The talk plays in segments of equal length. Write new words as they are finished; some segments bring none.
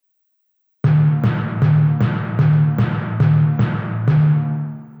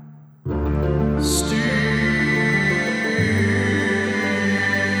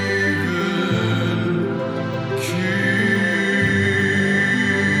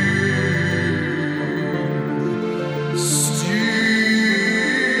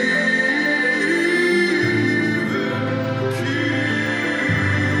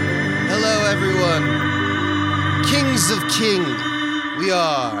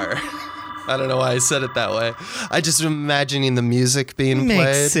are. I don't know why I said it that way. I just imagining the music being played.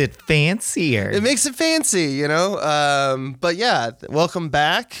 Makes it fancier. It makes it fancy, you know? But yeah, welcome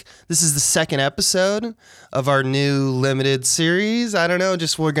back. This is the second episode of our new limited series. I don't know,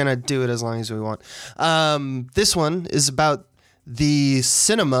 just we're going to do it as long as we want. This one is about the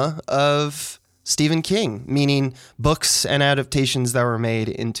cinema of Stephen King, meaning books and adaptations that were made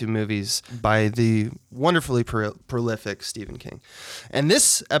into movies by the wonderfully prolific Stephen King. And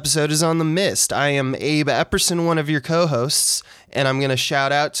this episode is on The Mist. I am Abe Epperson, one of your co-hosts, and I'm going to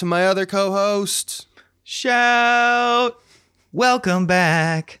shout out to my other co-host. Shout! Welcome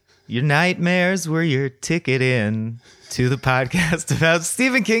back. Your nightmares were your ticket in to the podcast about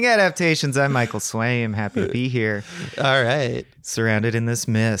Stephen King adaptations. I'm Michael Sway. I'm happy to be here. All right. Surrounded in this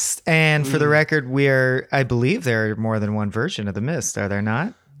mist. And for the record, I believe there are more than one version of The Mist, are there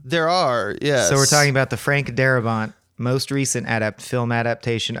not? There are, yes. So we're talking about the Frank Darabont most recent film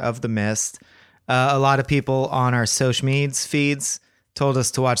adaptation of The Mist. A lot of people on our social medias feeds told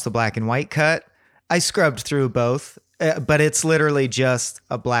us to watch the black and white cut. I scrubbed through both, but it's literally just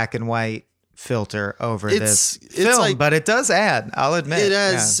a black and white filter over this film, like, but it does add, I'll admit. It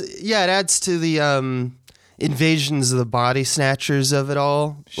adds, it adds to the invasions of the body snatchers of it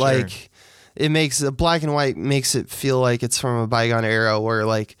all. Sure. Like, it makes the black and white makes it feel like it's from a bygone era where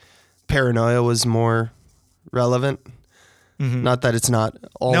like paranoia was more relevant. Mm-hmm. Not that it's not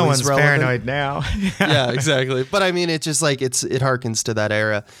always no one's relevant. paranoid now. Yeah, exactly. But I mean, it just like it harkens to that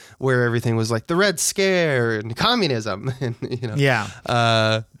era where everything was like the Red Scare and communism, and you know.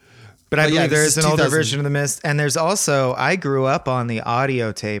 Yeah. But I believe there is an older version of The Mist. And there's also, I grew up on the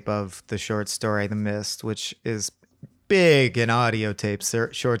audio tape of the short story, The Mist, which is big in audio tape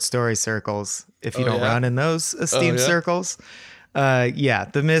short story circles, if you don't run in those esteemed circles.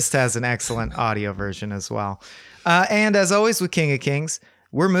 The Mist has an excellent audio version as well. And as always with King of Kings,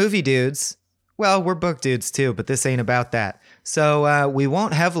 we're movie dudes. Well, we're book dudes too, but this ain't about that. So we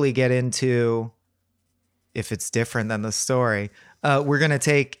won't heavily get into if it's different than the story. We're going to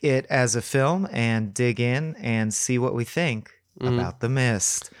take it as a film and dig in and see what we think about The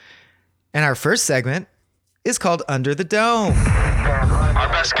Mist. And our first segment is called Under the Dome. Our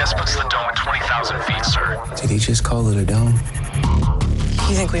best guess puts the dome at 20,000 feet, sir. Did he just call it a dome?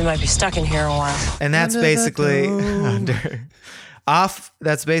 You think we might be stuck in here a while? And that's basically off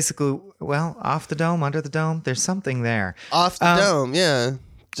the dome, under the dome. There's something there. Off the dome,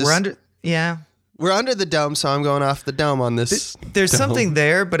 yeah. We're under the dome, so I'm going off the dome on this. There's dome. something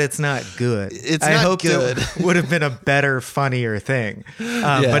there, but it's not good. I hope good. It would have been a better, funnier thing.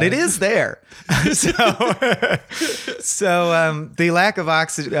 But it is there. So the lack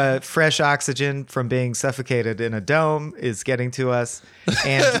of fresh oxygen from being suffocated in a dome is getting to us.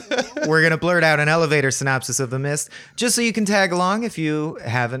 And we're going to blurt out an elevator synopsis of The Mist, just so you can tag along if you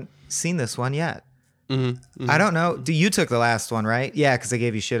haven't seen this one yet. Mm-hmm. I don't know. You took the last one, right? Yeah, because I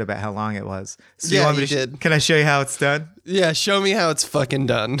gave you shit about how long it was. So you did. Can I show you how it's done? Yeah, show me how it's fucking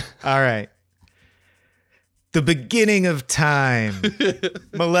done. All right. The beginning of time.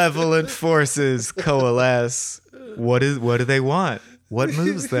 Malevolent forces coalesce. What do they want? What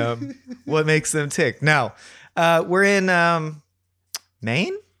moves them? What makes them tick? Now, we're in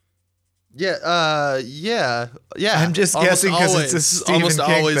Maine? Yeah. I'm just guessing because it's a Stephen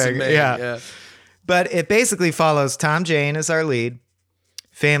King thing. Yeah. But it basically follows Tom Jane as our lead,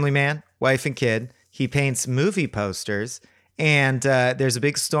 family man, wife and kid. He paints movie posters, and there's a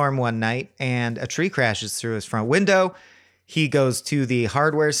big storm one night, and a tree crashes through his front window. He goes to the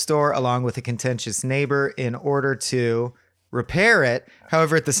hardware store along with a contentious neighbor in order to repair it.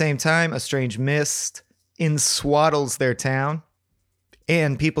 However, at the same time, a strange mist enswaddles their town,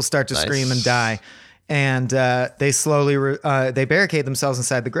 and people start to scream and die. And they slowly they barricade themselves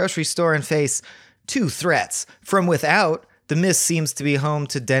inside the grocery store and face two threats. From without, the mist seems to be home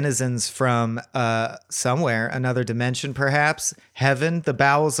to denizens from somewhere, another dimension perhaps, heaven, the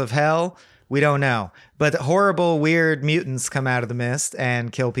bowels of hell. We don't know. But horrible, weird mutants come out of the mist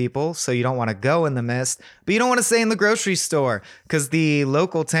and kill people, so you don't want to go in the mist. But you don't want to stay in the grocery store, because the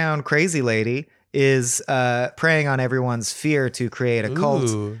local town crazy lady is preying on everyone's fear to create a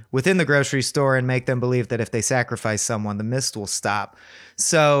cult within the grocery store and make them believe that if they sacrifice someone, the mist will stop.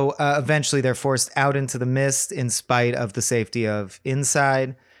 So eventually they're forced out into the mist in spite of the safety of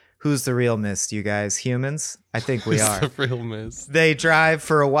inside. Who's the real mist, you guys? Humans? I think we are. The real mist. They drive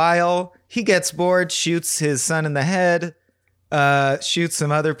for a while. He gets bored, shoots his son in the head, shoots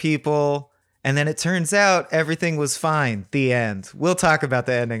some other people. And then it turns out everything was fine. The end. We'll talk about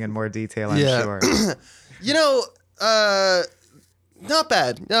the ending in more detail, I'm sure. Not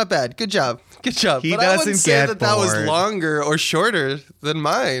bad. Good job. He but I wouldn't doesn't say get that was bored. longer or shorter than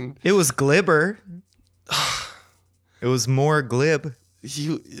mine. It was glibber. It was more glib.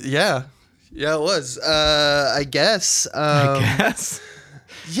 Yeah, it was. I guess. I guess.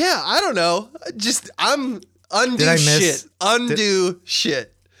 Yeah, I don't know. I'm undo Did I miss- shit. Undo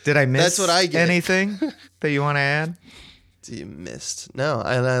shit. Did I miss That's what I get. anything that you want to add? You missed. No,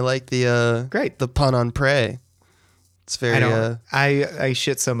 and I like the Great. the pun on prey. It's very. I don't. I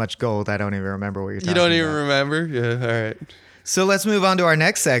shit so much gold. I don't even remember what you're talking You don't even about. remember? Yeah. All right. So let's move on to our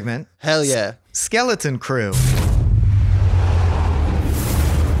next segment. Hell yeah. Skeleton Crew.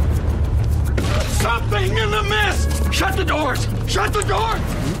 Something in the mist! Shut the doors! Shut the door!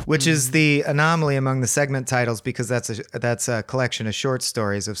 Which is the anomaly among the segment titles because that's a collection of short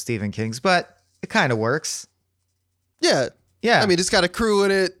stories of Stephen King's, but it kind of works. Yeah. Yeah. I mean, it's got a crew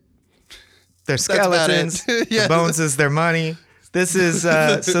in it. They're about skeletons. it. Yeah. The bones is their money. This is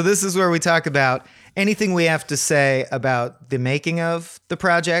so this is where we talk about anything we have to say about the making of the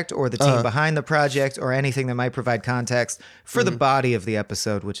project or the team behind the project or anything that might provide context for the body of the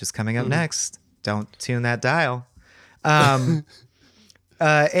episode, which is coming up next. Don't tune that dial.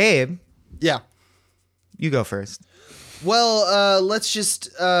 Abe, Yeah. you go first. Well, let's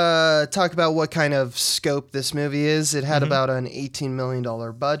just talk about what kind of scope this movie is. It had about an $18 million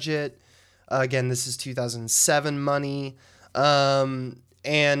budget. Again, this is 2007 money.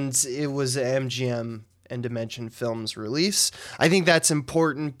 And it was an MGM and Dimension Films release. I think that's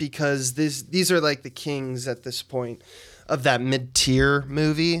important because these are like the kings at this point of that mid-tier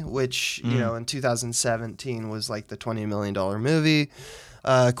movie, which, you know, in 2017 was like the $20 million movie.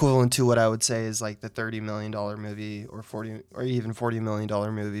 Equivalent to what I would say is like the $30 million movie or even $40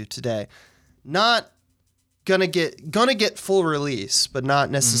 million movie today. Not gonna get full release, but not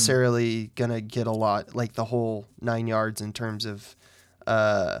necessarily gonna get a lot, like the whole 9 yards in terms of,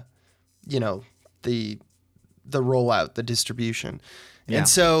 you know, the rollout, the distribution. Yeah. And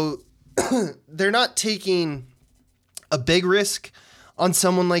so they're not taking a big risk on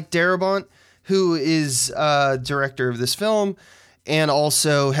someone like Darabont, who is director of this film and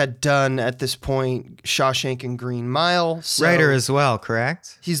also had done at this point Shawshank and Green Mile. So Writer as well,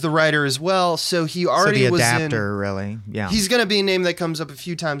 correct? he's the writer as well. So he already so the was adapter, really. Yeah. He's going to be a name that comes up a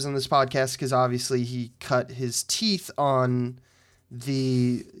few times on this podcast because obviously he cut his teeth on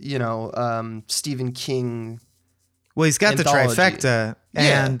the, you know, Stephen King. Well, he's got anthology. the trifecta,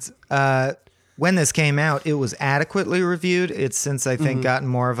 Yeah. and when this came out, it was adequately reviewed. It's since I think gotten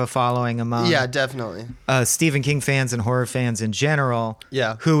more of a following among Yeah, definitely. Stephen King fans and horror fans in general.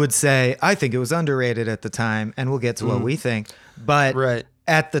 Yeah. who would say I think it was underrated at the time, and we'll get to what we think. But Right.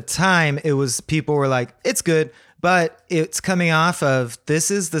 at the time, it was people were like, it's good. But it's coming off of this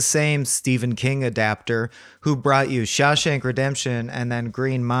is the same Stephen King adapter who brought you Shawshank Redemption and then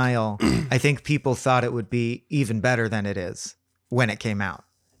Green Mile. I think people thought it would be even better than it is when it came out.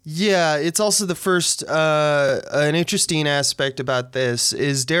 Yeah, it's also the first, an interesting aspect about this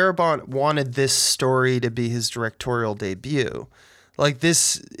is Darabont wanted this story to be his directorial debut. Like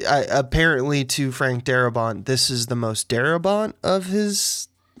this, apparently to Frank Darabont, this is the most Darabont of his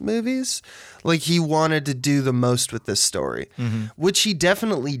movies. Like he wanted to do the most with this story, which he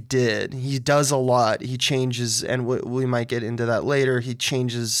definitely did. He does a lot. He changes, and we might get into that later. He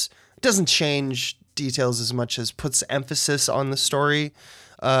changes, doesn't change details as much as puts emphasis on the story.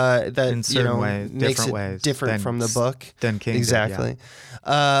 That In certain makes different it ways different than from the book. than King did, exactly.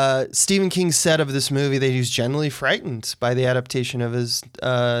 Stephen King said of this movie that he was genuinely frightened by the adaptation of his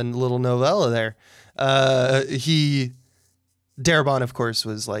little novella. There, Darabont, of course,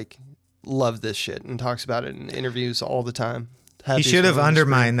 was like loved this shit and talks about it in interviews all the time. He should have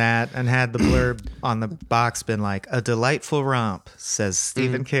undermined that and had the blurb on the box been like, a delightful romp, says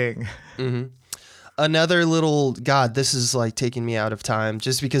Stephen King. Another little, God, this is like taking me out of time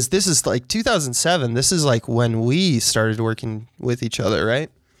just because this is like 2007. This is like when we started working with each other, right?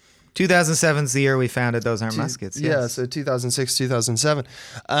 2007's the year we founded Those Aren't Muskets. Yeah, Yes. so 2006, 2007.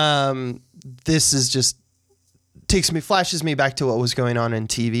 This is just flashes me back to what was going on in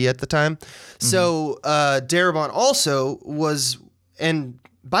TV at the time. So Darabont also was, and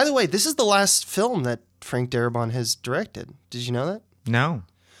by the way, this is the last film that Frank Darabont has directed. Did you know that? No.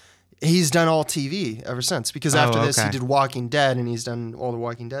 He's done all TV ever since because after this he okay. did Walking Dead and he's done all the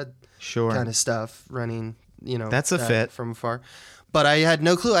Walking Dead Sure. kind of stuff running, That's a that fit. from afar. But I had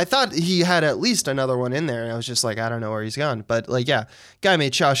no clue. I thought he had at least another one in there and I was just like, I don't know where he's gone. But like, yeah, guy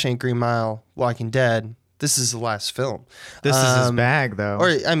made Shawshank, Green Mile, Walking Dead. This is the last film. This is his bag, though.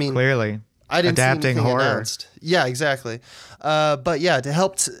 Or I mean, clearly. I didn't Adapting see anything horror. announced. Yeah, exactly. But yeah, to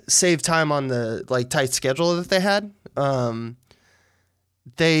help save time on the like tight schedule that they had,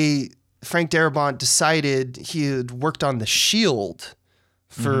 Frank Darabont decided he had worked on The Shield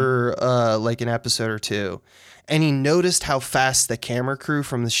for like an episode or two. And he noticed how fast the camera crew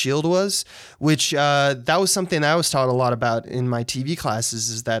from The Shield was, which that was something that I was taught a lot about in my TV classes,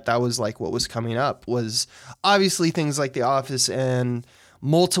 is that was like what was coming up was obviously things like The Office and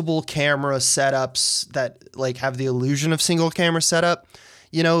multiple camera setups that like have the illusion of single camera setup,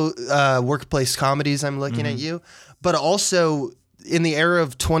 workplace comedies. I'm looking at you, but also in the era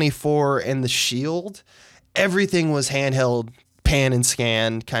of 24 and The Shield, everything was handheld, pan and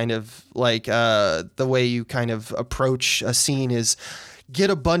scan, kind of like the way you kind of approach a scene is get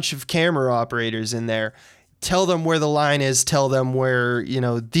a bunch of camera operators in there, tell them where the line is, tell them where,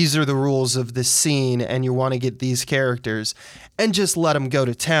 these are the rules of this scene and you want to get these characters, and just let them go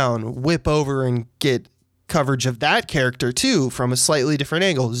to town, whip over and get coverage of that character too from a slightly different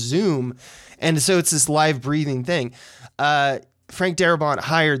angle, zoom. And so it's this live breathing thing. Frank Darabont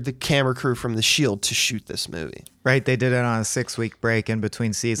hired the camera crew from The Shield to shoot this movie. Right. They did it on a 6-week break in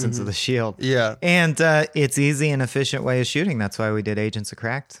between seasons of The Shield. Yeah. And it's easy and efficient way of shooting. That's why we did Agents of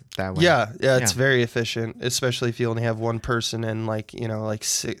Cracked that way. Yeah. It's very efficient, especially if you only have one person and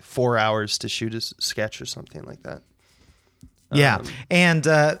 4 hours to shoot a sketch or something like that. Yeah. And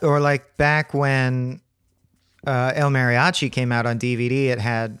or like back when El Mariachi came out on DVD, it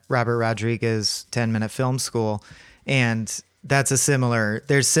had Robert Rodriguez 10-minute film school. And there's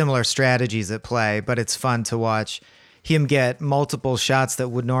similar strategies at play, but it's fun to watch him get multiple shots that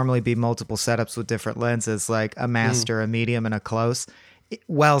would normally be multiple setups with different lenses, like a master, a medium, and a close.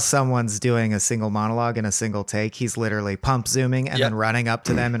 While someone's doing a single monologue in a single take, he's literally pump zooming and then running up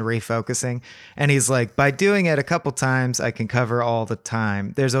to them and refocusing. And he's like, by doing it a couple times, I can cover all the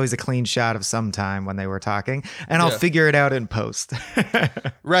time. There's always a clean shot of some time when they were talking, and I'll figure it out in post.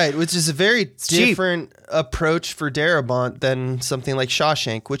 Right, which is a very different approach for Darabont than something like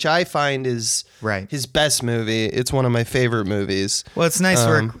Shawshank, which I find is his best movie. It's one of my favorite movies. Well, it's nice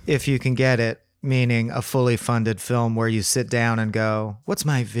work if you can get it. Meaning a fully funded film where you sit down and go, what's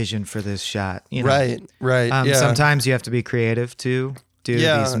my vision for this shot? Right. Sometimes you have to be creative to do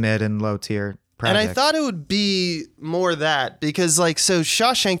these mid and low tier projects. And I thought it would be more that because so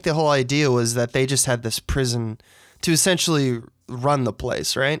Shawshank, the whole idea was that they just had this prison to essentially run the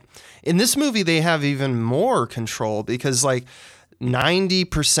place, right? In this movie, they have even more control because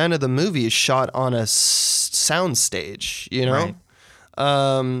 90% of the movie is shot on a sound stage, Right.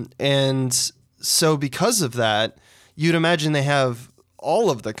 And so because of that, you'd imagine they have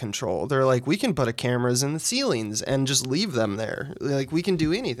all of the control. They're like, we can put cameras in the ceilings and just leave them there. Like, we can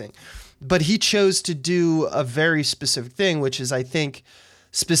do anything. But he chose to do a very specific thing, which is, I think,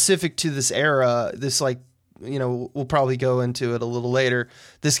 specific to this era, this we'll probably go into it a little later,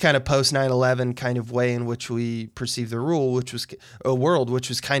 this kind of post 9/11 kind of way in which we perceive the world, which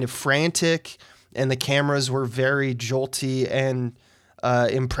was kind of frantic, and the cameras were very jolty and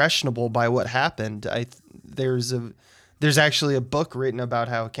impressionable by what happened. There's actually a book written about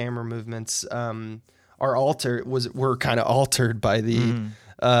how camera movements were kind of altered by the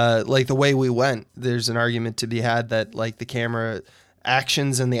the way we went. There's an argument to be had that the camera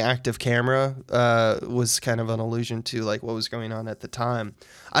actions and the act of camera was kind of an allusion to what was going on at the time.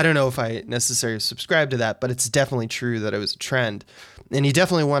 I don't know if I necessarily subscribe to that, but it's definitely true that it was a trend. And he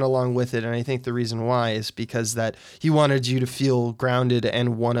definitely went along with it. And I think the reason why is because that he wanted you to feel grounded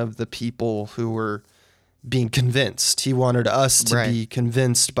and one of the people who were being convinced. He wanted us to be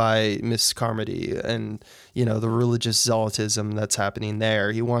convinced by Miss Carmody and, the religious zealotism that's happening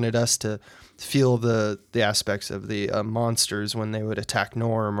there. He wanted us to feel the aspects of the monsters when they would attack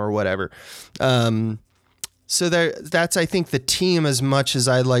Norm or whatever. So that's, I think, the team as much as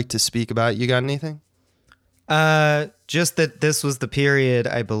I'd like to speak about. You got anything? Just that this was the period,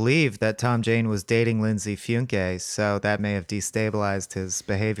 I believe, that Tom Jane was dating Lindsay Funke, so that may have destabilized his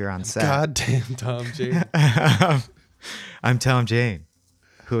behavior on set. Goddamn Tom Jane. I'm Tom Jane.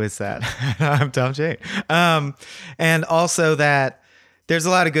 Who is that? I'm Tom Jane. And also that there's a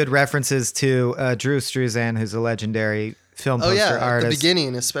lot of good references to Drew Struzan, who's a legendary film poster artist. At the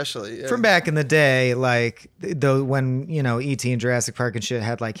beginning especially. Yeah. From back in the day, when, E.T. and Jurassic Park and shit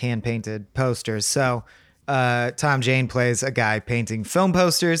had hand-painted posters. So Tom Jane plays a guy painting film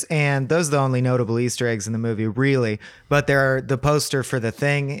posters, and those are the only notable Easter eggs in the movie, really. But the poster for The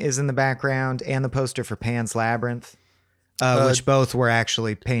Thing is in the background, and the poster for Pan's Labyrinth, which both were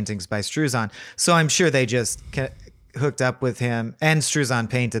actually paintings by Struzan. So I'm sure they just hooked up with him, and Struzan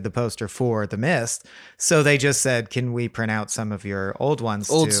painted the poster for The Mist. So they just said, "Can we print out some of your old ones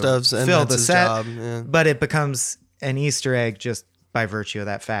to stuffs and fill the his set?" job, yeah. But it becomes an Easter egg just by virtue of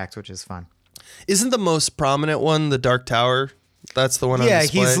that fact, which is fun. Isn't the most prominent one the Dark Tower That's the one on Yeah,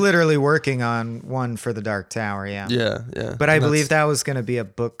 display. he's literally working on one for the Dark Tower. Yeah. Yeah. But I And believe that's- that was going to be a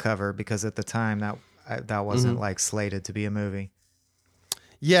book cover because at the time that wasn't like slated to be a movie.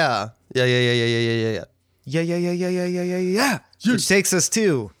 Yeah. Yeah. Which takes us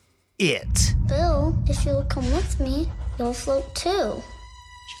to It. Bill, if you'll come with me, you'll float too.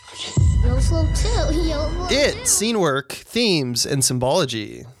 You'll float too. You'll float It, too. scene work, themes, and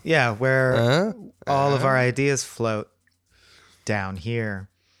symbology. Yeah, where Huh? all of our ideas float down here.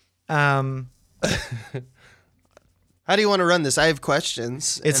 How do you want to run this? I have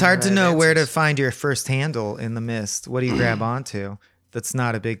questions. It's and hard I to have know where to answers. find your first handle in the mist. What do you grab onto? That's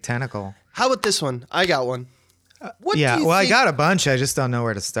not a big tentacle. How about this one? I got one. What Yeah, do you well, I think- got a bunch. I just don't know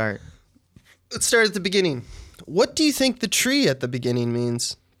where to start. Let's start at the beginning. What do you think the tree at the beginning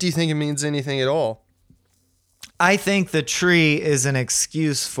means? Do you think it means anything at all? I think the tree is an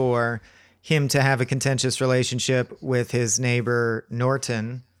excuse for him to have a contentious relationship with his neighbor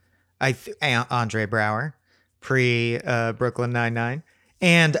Norton, Andre Braugher, pre Brooklyn Nine-Nine.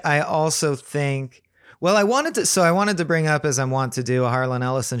 And I also think, well, I wanted to bring up, as I want to do, a Harlan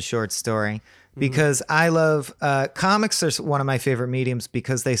Ellison short story because I love comics are one of my favorite mediums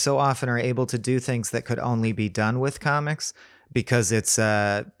because they so often are able to do things that could only be done with comics. Because it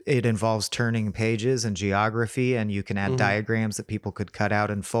involves turning pages and geography, and you can add diagrams that people could cut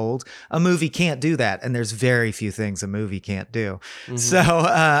out and fold. A movie can't do that, and there's very few things a movie can't do. So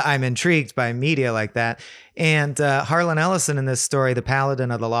I'm intrigued by media like that. And Harlan Ellison in this story, The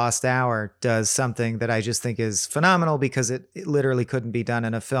Paladin of the Lost Hour, does something that I just think is phenomenal because it literally couldn't be done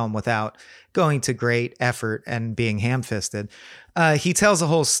in a film without going to great effort and being ham-fisted. He tells a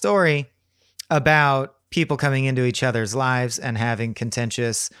whole story about people coming into each other's lives and having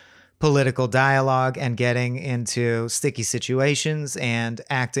contentious political dialogue and getting into sticky situations and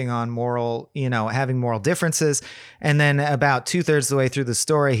acting on having moral differences. And then about 2/3 of the way through the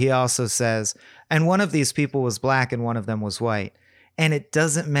story, he also says, and one of these people was black and one of them was white. And it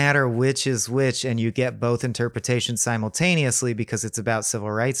doesn't matter which is which, and you get both interpretations simultaneously because it's about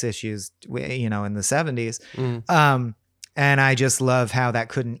civil rights issues, in the 70s. And I just love how that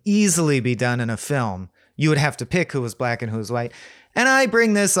couldn't easily be done in a film. You would have to pick who was black and who was white. And I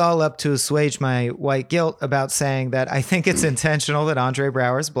bring this all up to assuage my white guilt about saying that I think it's intentional that Andre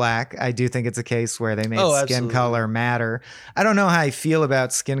Braugher's black. I do think it's a case where they made skin absolutely. color matter. I don't know how I feel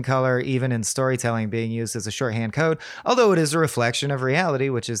about skin color, even in storytelling, being used as a shorthand code, although it is a reflection of reality,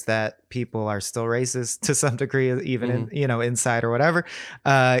 which is that people are still racist to some degree, even inside or whatever,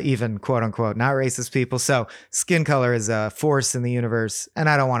 even quote unquote not racist people. So skin color is a force in the universe. And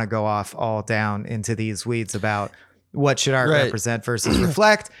I don't want to go off all down into these weeds about what should art Right. represent versus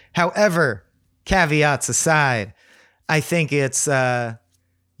reflect. However, caveats aside, I think it's, they're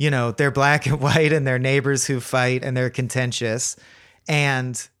black and white and they're neighbors who fight and they're contentious.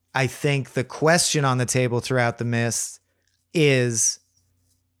 And I think the question on the table throughout the mist is,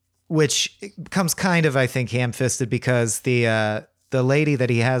 which becomes kind of, I think, ham-fisted because the lady that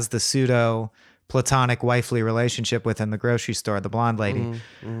he has the pseudo platonic wifely relationship with in the grocery store, the blonde lady,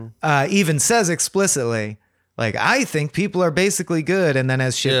 even says explicitly, like, I think people are basically good. And then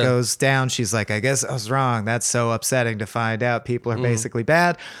as shit goes down, she's like, I guess I was wrong. That's so upsetting to find out people are basically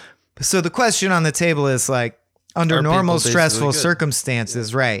bad. So the question on the table is like, under Are normal people basically stressful good?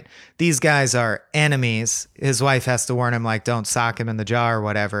 circumstances, right? These guys are enemies. His wife has to warn him, like, don't sock him in the jaw or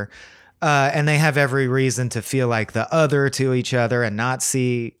whatever. And they have every reason to feel like the other to each other and not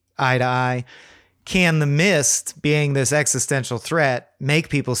see eye to eye. Can the mist, being this existential threat, make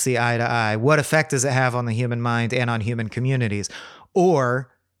people see eye to eye? What effect does it have on the human mind and on human communities?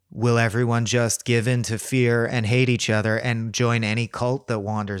 Or will everyone just give in to fear and hate each other and join any cult that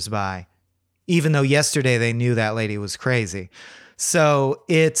wanders by? Even though yesterday they knew that lady was crazy. So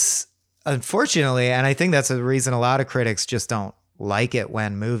it's, unfortunately, and I think that's the reason a lot of critics just don't like it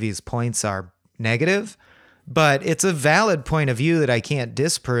when movies' points are negative, but it's a valid point of view that I can't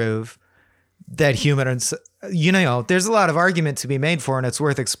disprove, that humans, there's a lot of argument to be made for, and it's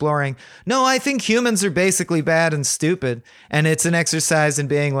worth exploring. No, I think humans are basically bad and stupid. And it's an exercise in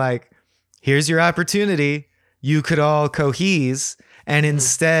being like, here's your opportunity. You could all cohese. And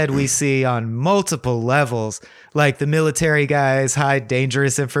instead we see on multiple levels, like the military guys hide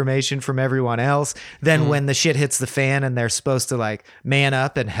dangerous information from everyone else. Then when the shit hits the fan and they're supposed to like man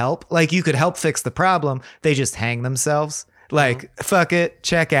up and help, like you could help fix the problem, they just hang themselves. Like, fuck it,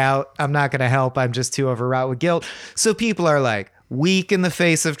 check out. I'm not going to help. I'm just too overwrought with guilt. So people are like weak in the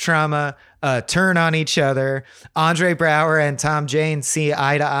face of trauma, turn on each other. Andre Braugher and Tom Jane see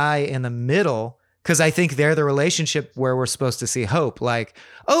eye to eye in the middle because I think they're the relationship where we're supposed to see hope. Like,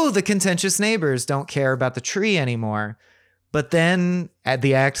 oh, the contentious neighbors don't care about the tree anymore. But then at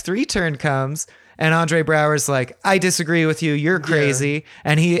the Act 3 turn comes, and Andre Braugher's like, I disagree with you. You're crazy.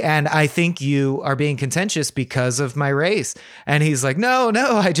 And I think you are being contentious because of my race. And he's like, no,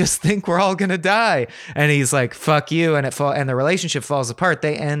 I just think we're all going to die. And he's like, fuck you. And the relationship falls apart.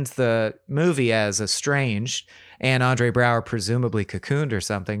 They end the movie as estranged, and Andre Braugher presumably cocooned or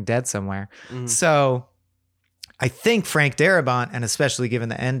something, dead somewhere. So I think Frank Darabont, and especially given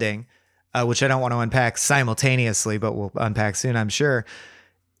the ending, which I don't want to unpack simultaneously, but we'll unpack soon, I'm sure.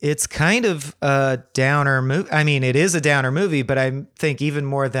 It's kind of a downer movie. I mean, it is a downer movie, but I think even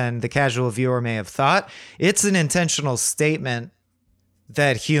more than the casual viewer may have thought, it's an intentional statement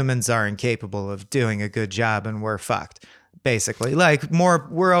that humans are incapable of doing a good job and we're fucked. Basically, like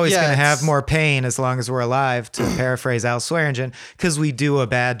we're always going to have more pain as long as we're alive, to paraphrase Al Swearingen, because we do a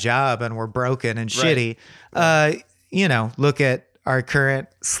bad job and we're broken and shitty. Look at our current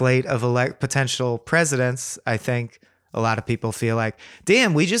slate of potential presidents. I think a lot of people feel like,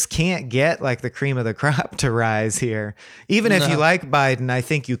 damn, we just can't get like the cream of the crop to rise here. Even if you like Biden, I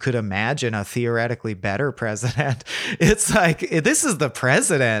think you could imagine a theoretically better president. It's like, this is the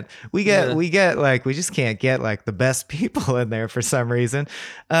president. We just can't get like the best people in there for some reason.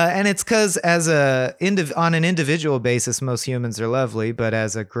 And it's because on an individual basis, most humans are lovely, but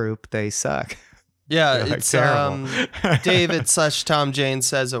as a group, they suck. Yeah, Like, it's terrible. David / Tom Jane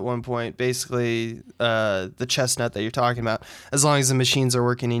says at one point, basically, the chestnut that you're talking about, as long as the machines are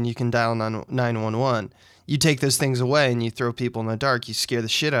working and you can dial 911, you take those things away and you throw people in the dark, you scare the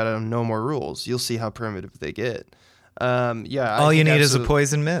shit out of them, no more rules. You'll see how primitive they get. All you need is a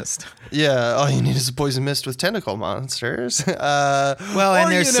poison mist. Yeah, all you need is a poison mist with tentacle monsters. Or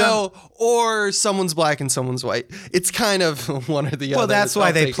someone's black and someone's white. It's kind of one or the other. Well, that's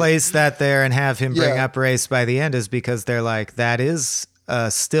why they place that there and have him bring up race by the end, is because they're like, that is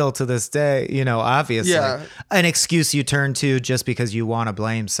still to this day, obviously an excuse you turn to just because you want to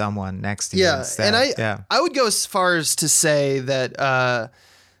blame someone next to you. Instead. And I would go as far as to say that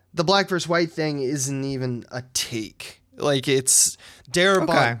the black versus white thing isn't even a take. Like, it's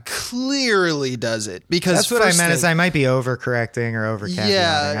Darabont clearly does it, because that's what I meant. Is I might be overcorrecting or overcatching.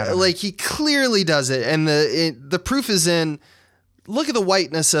 Yeah, like he clearly does it, and the proof is in. Look at the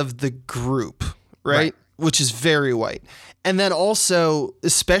whiteness of the group, right? Which is very white, and then also,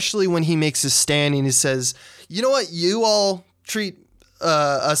 especially when he makes his stand and he says, "You know what? You all treat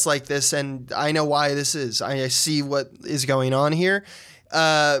us like this, and I know why this is. I see what is going on here."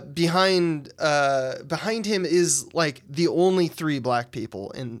 Behind him is like the only 3 black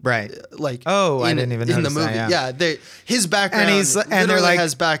people in I didn't even in the notice movie. That, His background and they're like,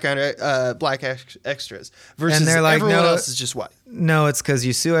 has background black extras versus and they're like, everyone else is just white. No, it's because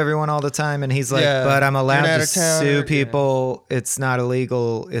you sue everyone all the time, and he's like, but I'm allowed to sue people. It's not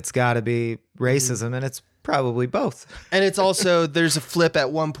illegal. It's got to be racism, and it's probably both. And it's also, there's a flip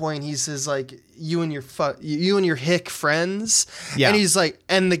at one point. He says like, you and your hick friends. Yeah. And he's like,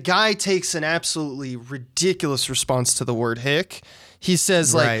 and the guy takes an absolutely ridiculous response to the word hick. He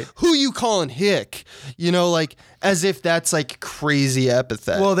says like, who you calling hick? Like as if that's like crazy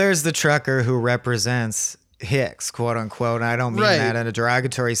epithet. Well, there's the trucker who represents hicks, quote unquote. And I don't mean that in a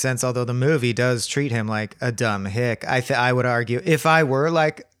derogatory sense, although the movie does treat him like a dumb hick. I would argue if I were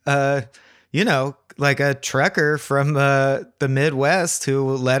like, like a trucker from the Midwest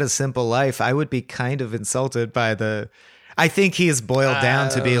who led a simple life, I would be kind of insulted by I think he is boiled down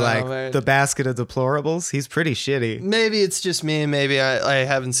to be the basket of deplorables. He's pretty shitty. Maybe it's just me. Maybe I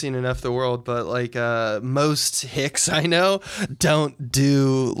haven't seen enough of the world, but like most hicks I know don't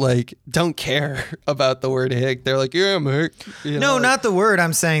care about the word hick. They're like, yeah, I'm a hick. Not the word.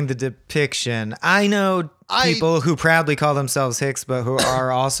 I'm saying the depiction. I know people who proudly call themselves hicks, but who are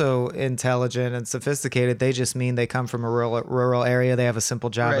also intelligent and sophisticated. They just mean they come from a rural area. They have a simple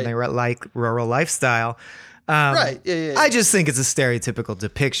job and they like rural lifestyle. I just think it's a stereotypical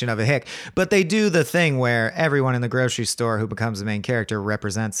depiction of a hick. But they do the thing where everyone in the grocery store who becomes the main character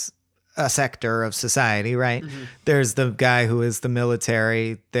represents a sector of society, right? Mm-hmm. There's the guy who is the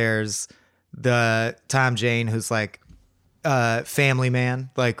military. There's the Tom Jane who's like family man,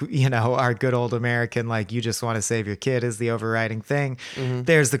 like, our good old American, like, you just want to save your kid is the overriding thing. Mm-hmm.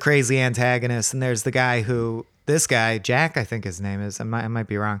 There's the crazy antagonist, and there's the guy this guy, Jack, I think his name is, I might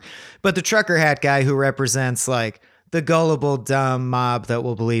be wrong, but the trucker hat guy who represents like the gullible, dumb mob that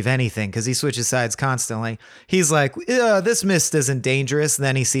will believe anything because he switches sides constantly. He's like, this mist isn't dangerous.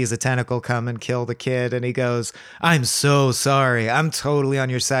 Then he sees a tentacle come and kill the kid, and he goes, I'm so sorry. I'm totally on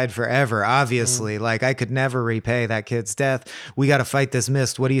your side forever, obviously. Like, I could never repay that kid's death. We got to fight this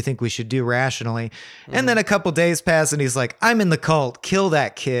mist. What do you think we should do rationally? And then a couple days pass, and he's like, I'm in the cult. Kill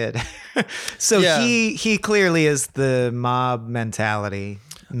that kid. So he clearly is the mob mentality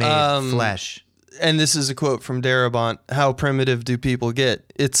made flesh. And this is a quote from Darabont. How primitive do people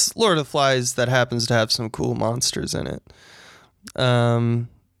get? It's Lord of the Flies that happens to have some cool monsters in it. And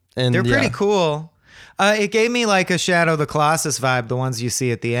they're pretty cool. It gave me like a Shadow of the Colossus vibe, the ones you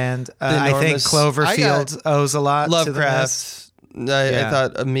see at the end. I think Cloverfield owes a lot to Lovecraft. I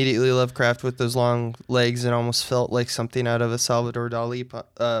thought immediately Lovecraft with those long legs. It almost felt like something out of a Salvador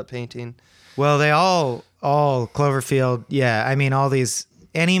Dali painting. Well, they all Cloverfield. Yeah, I mean all these.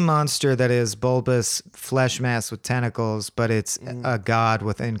 Any monster that is bulbous flesh mass with tentacles, but it's a god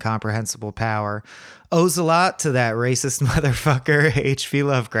with incomprehensible power, owes a lot to that racist motherfucker H.P.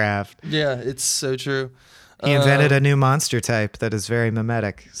 Lovecraft. Yeah, it's so true. He invented a new monster type that is very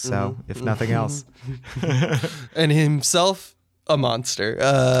mimetic, so if nothing else. And himself, a monster.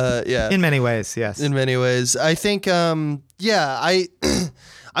 Yeah. In many ways, yes. In many ways. I think, I'm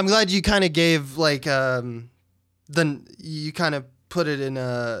glad you kind of gave, like, you kind of put it in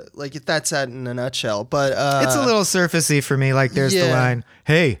a, like, that's that in a nutshell, but it's a little surfacey for me. Like, there's the line,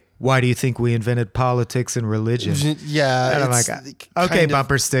 hey, why do you think we invented politics and religion? Yeah. And I'm like, okay,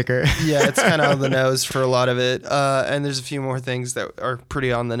 bumper sticker. Yeah, it's kind of on the nose for a lot of it. And there's a few more things that are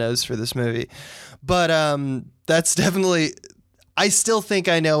pretty on the nose for this movie. But that's definitely, I still think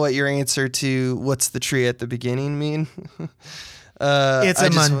I know what your answer to what's the tree at the beginning mean. It's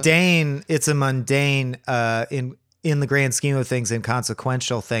a mundane in the grand scheme of things,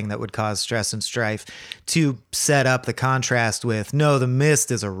 inconsequential thing that would cause stress and strife, to set up the contrast with, no, the mist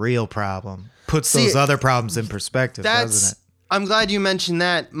is a real problem. Puts those other problems in perspective, doesn't it? I'm glad you mentioned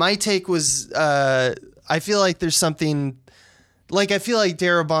that. My take was, I feel like there's something, like I feel like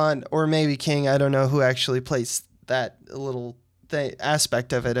Darabont or maybe King, I don't know who actually placed that little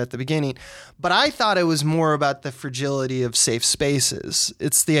aspect of it at the beginning, but I thought it was more about the fragility of safe spaces.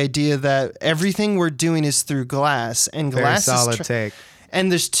 It's the idea that everything we're doing is through glass, and glass very solid take.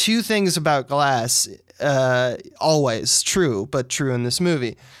 And there's two things about glass, always true, but true in this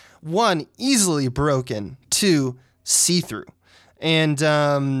movie. One, easily broken. Two, see-through. And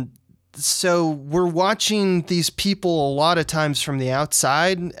so we're watching these people a lot of times from the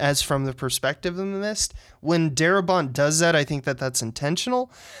outside as from the perspective of the mist. When Darabont does that, I think that that's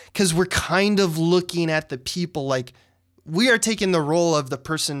intentional, because we're kind of looking at the people like we are taking the role of the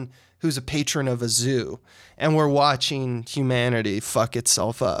person who's a patron of a zoo, and we're watching humanity fuck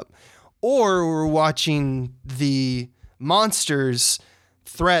itself up. Or we're watching the monsters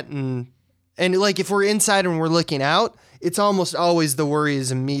threaten, and like if we're inside and we're looking out, it's almost always the worry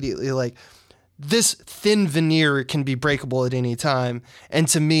is immediately like, this thin veneer can be breakable at any time. And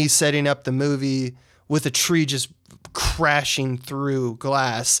to me, setting up the movie with a tree just crashing through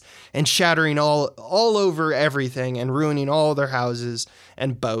glass and shattering all over everything and ruining all their houses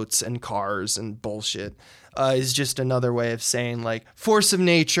and boats and cars and bullshit is just another way of saying, like, force of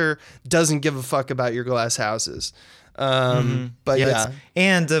nature doesn't give a fuck about your glass houses. But yeah.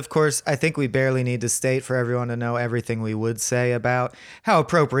 And of course, I think we barely need to state for everyone to know everything we would say about how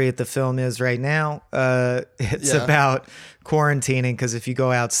appropriate the film is right now. It's about quarantining, because if you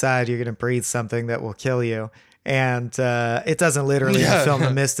go outside, you're going to breathe something that will kill you. And it doesn't literally in the film,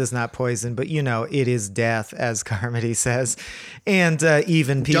 the mist is not poison, but you know, it is death, as Carmody says. And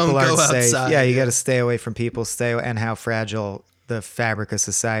even people aren't safe. Yeah, you got to stay away from people, and how fragile the fabric of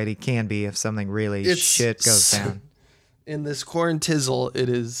society can be if something really shit goes down. In this quarantizzle, it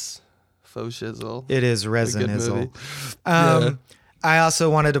is faux shizzle. It is resinizzle. I also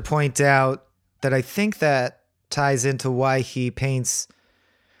wanted to point out that I think that ties into why he paints,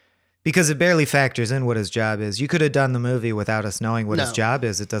 because it barely factors in what his job is. You could have done the movie without us knowing what his job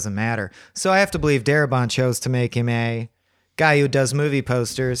is. It doesn't matter. So I have to believe Darabont chose to make him a guy who does movie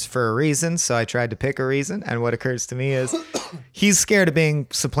posters for a reason. So I tried to pick a reason. And what occurs to me is he's scared of being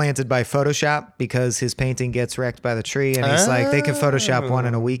supplanted by Photoshop because his painting gets wrecked by the tree. And he's like, they can Photoshop one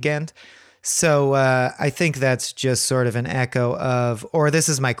in a weekend. So I think that's just sort of an echo of, or this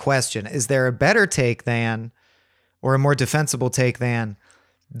is my question, is there a better take than, or a more defensible take than,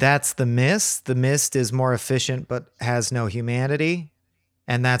 that's the mist? The mist is more efficient but has no humanity,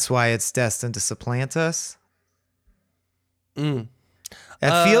 and that's why it's destined to supplant us? It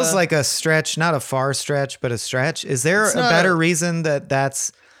feels like a stretch, not a far stretch, but a stretch. Is there a better reason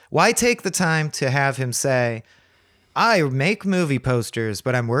that's... Why take the time to have him say, I make movie posters,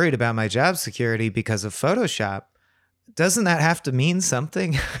 but I'm worried about my job security because of Photoshop. Doesn't that have to mean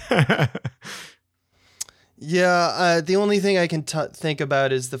something? Yeah, the only thing I can think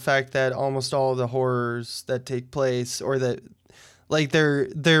about is the fact that almost all the horrors that take place, or that, like,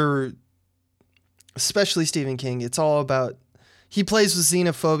 they're, especially Stephen King, it's all about, he plays with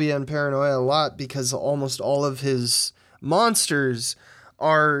xenophobia and paranoia a lot because almost all of his monsters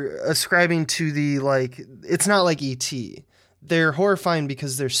are ascribing to the, like, it's not like E.T. They're horrifying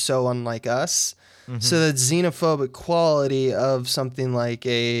because they're so unlike us. So that xenophobic quality of something like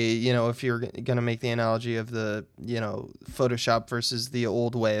a, you know, if you're going to make the analogy of the, you know, Photoshop versus the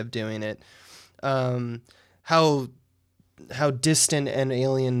old way of doing it, how distant and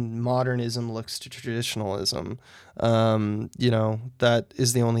alien modernism looks to traditionalism. You know, that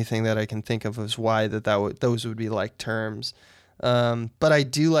is the only thing that I can think of as why those would be like terms. But I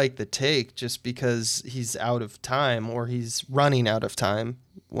do like the take just because he's out of time, or he's running out of time,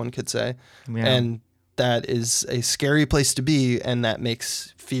 one could say. Yeah. And that is a scary place to be, and that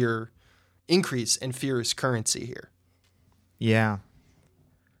makes fear increase, and fear is currency here. Yeah.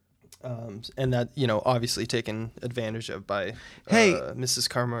 And that, you know, obviously taken advantage of by Mrs.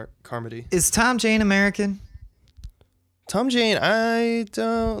 Carmody. Is Tom Jane American? Tom Jane,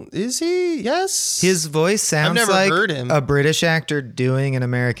 is he? Yes. His voice sounds I've never like heard him. a British actor doing an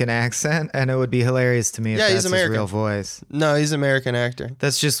American accent, and it would be hilarious to me if that's he's American. his real voice. No, he's an American actor.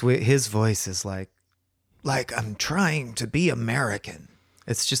 That's just his voice is like I'm trying to be American.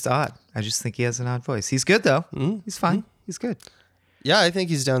 It's just odd. I just think he has an odd voice. He's good though. Mm-hmm. He's fine. He's good. Yeah, I think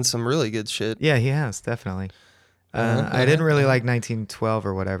he's done some really good shit. Yeah, he has, definitely. I didn't really like 1912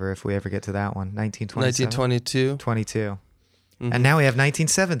 or whatever, if we ever get to that one. 1922. 22. Mm-hmm. And now we have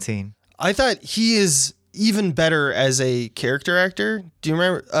 1917. I thought he is even better as a character actor. Do you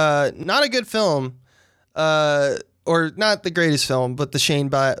remember? Not a good film, or not the greatest film, but the Shane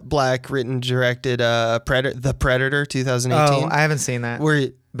Black written, directed The Predator 2018. Oh, I haven't seen that. Where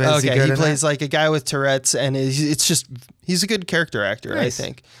he he plays like a guy with Tourette's, and he's a good character actor, nice. I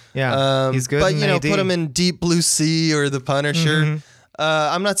think. Yeah, he's good. But you know, put him in Deep Blue Sea or The Punisher. Mm-hmm.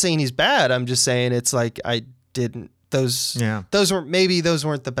 I'm not saying he's bad. I'm just saying it's like I didn't. Those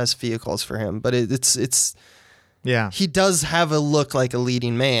weren't the best vehicles for him. But it's he does have a look like a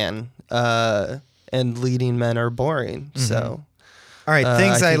leading man, and leading men are boring. Mm-hmm. So, all right,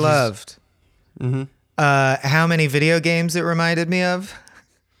 things I loved. Mm-hmm. How many video games it reminded me of.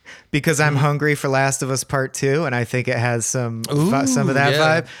 Because I'm hungry for Last of Us Part 2, and I think it has some of that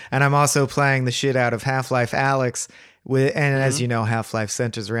vibe. And I'm also playing the shit out of Half-Life Alyx. As you know, Half-Life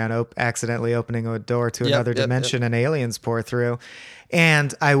centers around accidentally opening a door to another dimension and aliens pour through.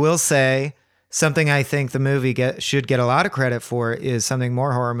 And I will say, something I think the movie should get a lot of credit for is something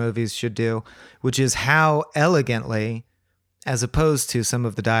more horror movies should do, which is how elegantly, as opposed to some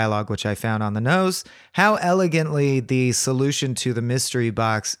of the dialogue, which I found on the nose, how elegantly the solution to the mystery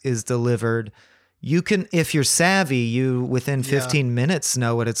box is delivered. You can, if you're savvy, you within 15 minutes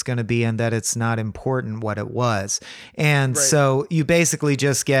know what it's going to be and that it's not important what it was. And so you basically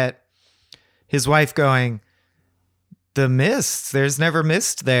just get his wife going, the mist, there's never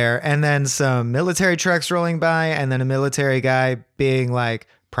mist there. And then some military trucks rolling by, and then a military guy being like,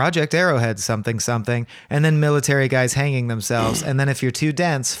 Project Arrowhead something, and then military guys hanging themselves. And then if you're too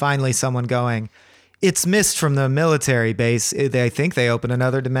dense, finally someone going, it's mist from the military base. I think they open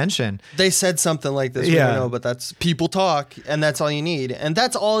another dimension. They said something like this. We don't know, but that's people talk, and that's all you need. And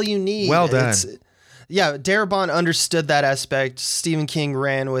that's all you need. Well done. Darabont understood that aspect. Stephen King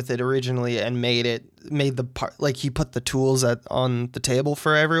ran with it originally and made the part, like he put the tools on the table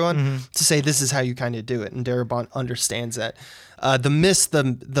for everyone to say, this is how you kind of do it. And Darabont understands that. The Mist,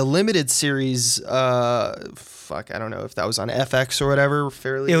 the limited series, I don't know if that was on FX or whatever.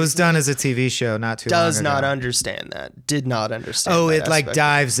 It was done as a TV show not too long ago. Does not understand that. Did not understand. Oh, it like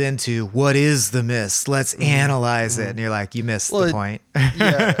dives into what is the Mist? Let's analyze it. And you're like, you missed the point.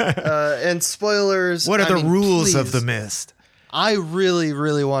 And spoilers. What are the rules of the Mist? I really,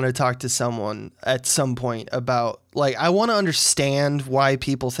 really want to talk to someone at some point about, like, I want to understand why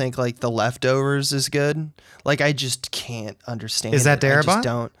people think, like, The Leftovers is good. Like, I just can't understand. Is that Darabont? I just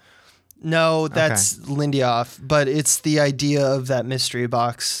don't. No, that's Lindelof. But it's the idea of that mystery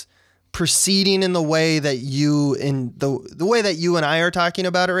box proceeding in the way that the way that you and I are talking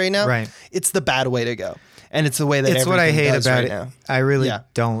about it right now. Right. It's the bad way to go. And it's the way that it's what I hate about it. Now. I really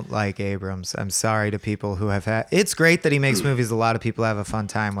don't like Abrams. I'm sorry to people who have had. It's great that he makes movies a lot of people have a fun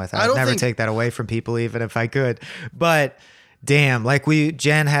time with. I'd never take that away from people, even if I could. But damn, like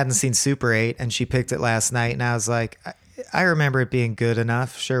Jen hadn't seen Super 8 and she picked it last night, and I was like, I remember it being good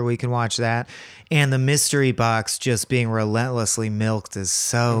enough. Sure, we can watch that. And the mystery box just being relentlessly milked is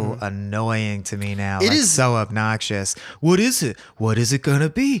so annoying to me now. It is so obnoxious. What is it? What is it gonna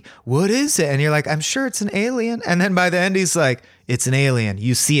be? What is it? And you're like, I'm sure it's an alien. And then by the end, he's like, it's an alien.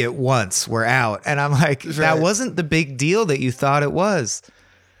 You see it once. We're out. And I'm like, that wasn't the big deal that you thought it was.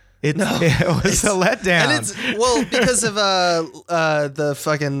 It was a letdown. And it's because of the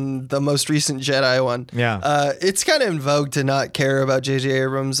most recent Jedi one. Yeah. It's kind of in vogue to not care about J.J.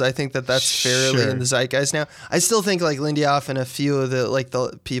 Abrams. I think that's fairly in the zeitgeist now. I still think like Lindelof and a few of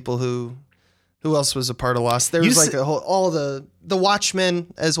the people who else was a part of Lost. There was all the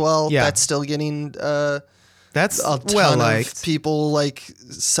Watchmen as well. Yeah. That's still getting that's a ton of people like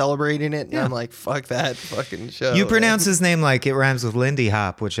celebrating it, and I'm like, fuck that fucking show. You pronounce his name like it rhymes with Lindy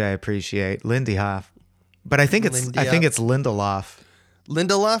Hop, which I appreciate. Lindy Hop, but I think it's Lindelof.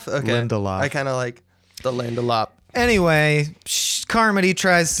 Lindelof. Okay, Lindelof. I kind of like the Lindelof. Anyway, Carmody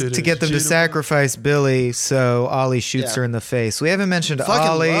tries to get them to sacrifice Billy, so Ollie shoots her in the face. We haven't mentioned Fucking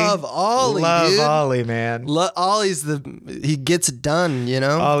Ollie. love Ollie, dude. Ollie, man. Ollie's he gets it done, you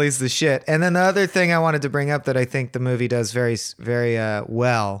know? Ollie's the shit. And then the other thing I wanted to bring up that I think the movie does very, very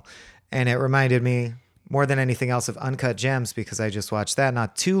well, and it reminded me more than anything else of Uncut Gems because I just watched that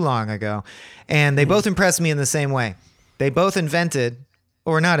not too long ago, and they both impressed me in the same way. They both invented,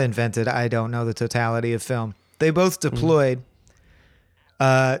 or not invented, I don't know the totality of film. They both deployed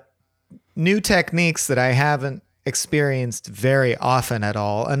new techniques that I haven't experienced very often at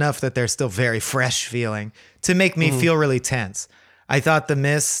all, enough that they're still very fresh feeling to make me feel really tense. I thought The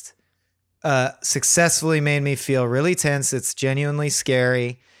Mist successfully made me feel really tense. It's genuinely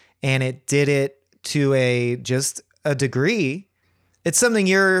scary, and it did it to just a degree. It's something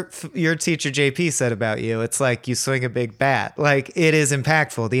your teacher JP said about you. It's like you swing a big bat. Like, it is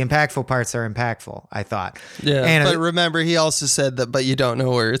impactful. The impactful parts are impactful, I thought. Yeah. And but remember, he also said that, but you don't know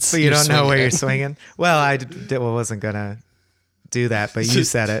where it's. But you don't know where you're swinging. Well, I wasn't gonna do that, but you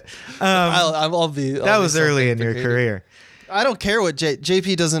said it. I'll be. That was early in your career. I don't care what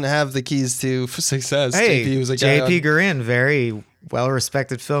JP doesn't have the keys to success. Hey, JP was a JP Guerin, very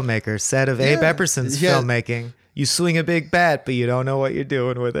well-respected filmmaker, said of Abe Epperson's filmmaking. You swing a big bat, but you don't know what you're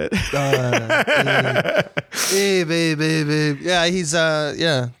doing with it. Babe. Yeah, he's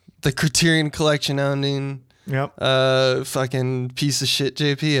the Criterion Collection owning. Yep. Fucking piece of shit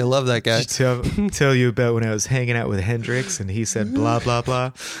JP. I love that guy. Tell you about when I was hanging out with Hendrix and he said blah blah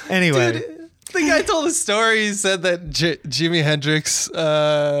blah. Anyway. Dude, the guy told a story. He said that Jimi Hendrix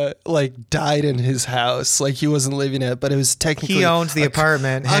died in his house, like he wasn't living it, but it was technically he owned the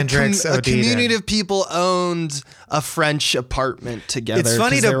apartment. Hendrix a community of people owned a French apartment together. It's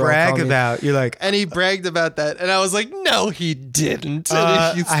funny to brag about. You're like, and he bragged about that, and I was like, no, he didn't.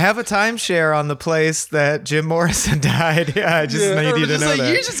 I have a timeshare on the place that Jim Morrison died. Yeah, I just need you to know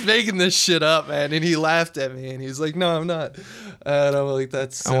that. You're just making this shit up, man. And he laughed at me, and he was like, no, I'm not. And I'm like,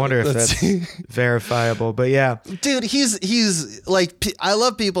 that's. I wonder if that's verifiable, but yeah, dude, he's like, I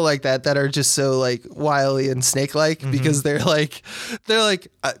love people like that are just so like wily and snake like because they're like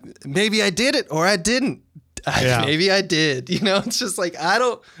maybe I did it or I didn't. Maybe I did. You know, it's just like, I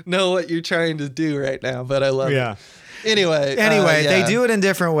don't know what you're trying to do right now, but I love it. Anyway, they do it in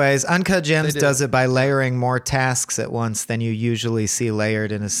different ways. Uncut Gems does it by layering more tasks at once than you usually see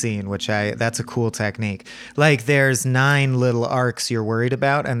layered in a scene, that's a cool technique. Like, there's 9 little arcs you're worried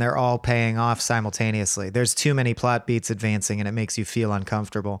about, and they're all paying off simultaneously. There's too many plot beats advancing, and it makes you feel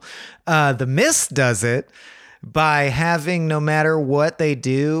uncomfortable. The Mist does it by having, no matter what they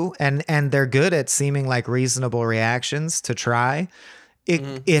do, and they're good at seeming like reasonable reactions to try,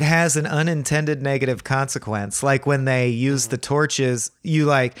 it has an unintended negative consequence. Like when they use the torches, you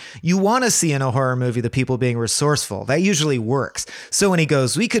want to see in a horror movie the people being resourceful. That usually works. So when he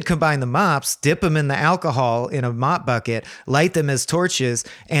goes, we could combine the mops, dip them in the alcohol in a mop bucket, light them as torches,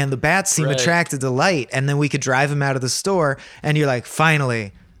 and the bats seem attracted to light, and then we could drive them out of the store, and you're like,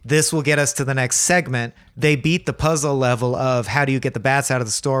 finally, this will get us to the next segment. They beat the puzzle level of how do you get the bats out of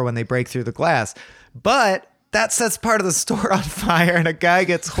the store when they break through the glass. But that sets part of the store on fire and a guy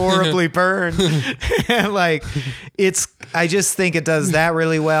gets horribly burned. And I just think it does that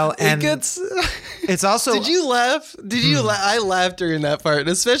really well. And it's also. Did you laugh? I laughed during that part,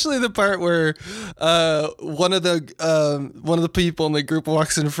 especially the part where one of the people in the group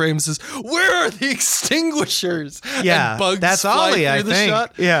walks in frame and says, "Where are the extinguishers?" Yeah, and bugs that's Ollie, I think.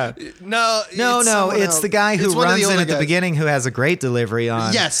 Shot. Yeah. No, it's the guy who runs in at the beginning who has a great delivery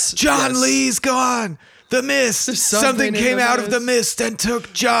on. Yes, John Lee's gone. The mist. Something came out of the mist and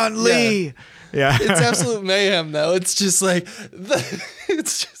took John Lee. Yeah. It's absolute mayhem, though. It's just like,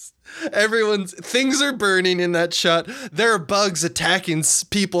 Things are burning in that shot. There are bugs attacking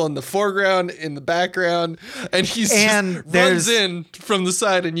people in the foreground, in the background, and runs in from the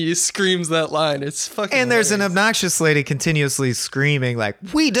side and he screams that line. It's fucking And there's an hilarious. obnoxious lady continuously screaming like,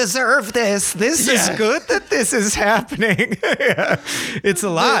 "We deserve this. This is good that this is happening." Yeah. It's a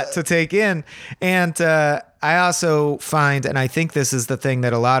lot to take in. And I also find, and I think this is the thing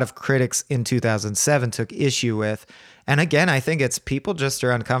that a lot of critics in 2007 took issue with. And again, I think it's people just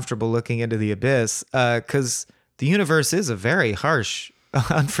are uncomfortable looking into the abyss because the universe is a very harsh,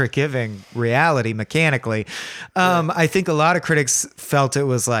 unforgiving reality mechanically. I think a lot of critics felt it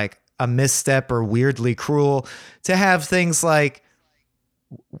was like a misstep or weirdly cruel to have things like,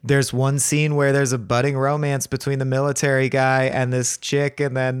 there's one scene where there's a budding romance between the military guy and this chick,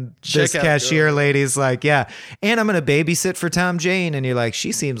 and then this cashier lady's like, yeah, and I'm going to babysit for Tom Jane. And you're like,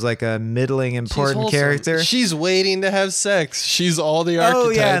 she seems like a middling, important character. She's waiting to have sex. She's all the archetypes. Oh,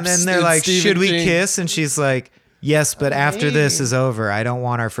 yeah. And then they're in like, Stephen should we King. kiss? And she's like, yes, but after this is over, I don't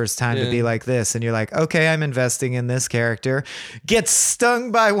want our first time to be like this. And you're like, okay, I'm investing in this character. Gets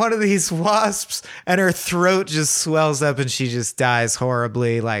stung by one of these wasps and her throat just swells up and she just dies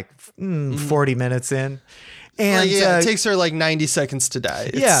horribly, like 40 minutes in. And it takes her like 90 seconds to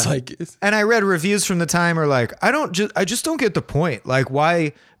die. It's and I read reviews from the time are like, I just don't get the point. Like,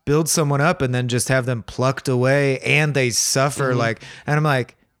 why build someone up and then just have them plucked away and they suffer? And I'm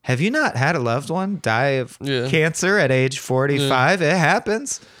like, have you not had a loved one die of cancer at age 45? It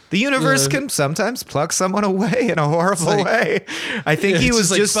happens. The universe can sometimes pluck someone away in a horrible way. I think he was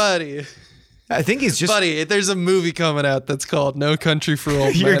just buddy. I think he's just buddy. There's a movie coming out that's called No Country for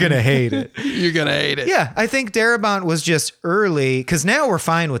Old Men. You're gonna hate it. You're gonna hate it. Yeah, I think Darabont was just early because now we're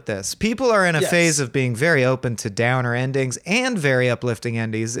fine with this. People are in a phase of being very open to downer endings and very uplifting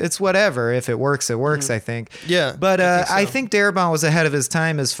endings. It's whatever. If it works, it works. I think. Yeah, but I think Darabont was ahead of his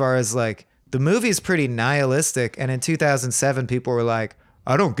time as far as like the movie's pretty nihilistic. And in 2007, people were like,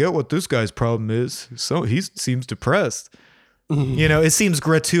 "I don't get what this guy's problem is. So he seems depressed." You know, it seems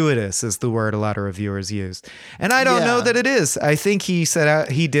gratuitous is the word a lot of reviewers used. And I don't know that it is. I think he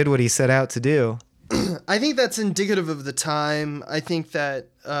did what he set out to do. I think that's indicative of the time. I think that,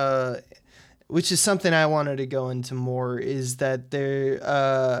 which is something I wanted to go into more, is that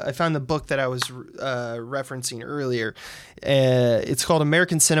I found the book that I was referencing earlier. It's called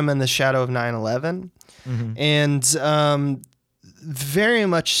American Cinema in the Shadow of 9/11. And very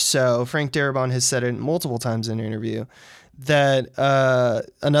much so, Frank Darabont has said it multiple times in an interview, that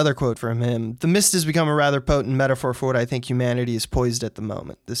another quote from him: "The mist has become a rather potent metaphor for what I think humanity is poised at the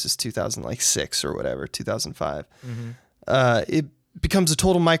moment." This is 2006 or whatever, 2005. It becomes a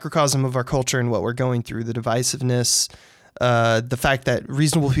total microcosm of our culture and what we're going through. The divisiveness, the fact that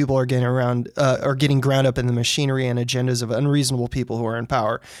reasonable people are getting ground up in the machinery and agendas of unreasonable people who are in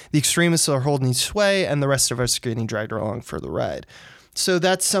power. The extremists are holding sway, and the rest of us are getting dragged along for the ride. So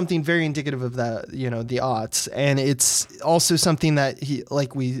that's something very indicative of that, the aughts. And it's also something that he,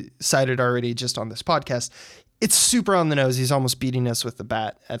 like we cited already just on this podcast, it's super on the nose. He's almost beating us with the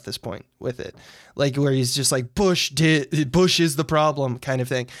bat at this point with it. Like where he's just like, Bush is the problem kind of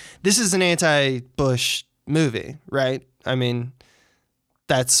thing. This is an anti-Bush movie, right? I mean,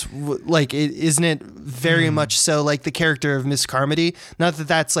 that's like, isn't it very much so? Like the character of Miss Carmody, not that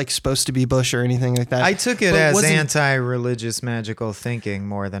that's like supposed to be Bush or anything like that. I took it as anti-religious magical thinking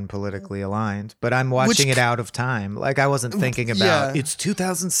more than politically aligned, but I'm watching it out of time. Like I wasn't thinking about it's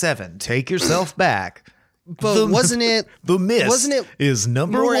 2007. Take yourself back. But wasn't it the Mist? Wasn't it is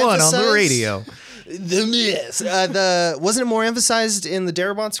number one on the radio? The Mist. Wasn't it more emphasized in the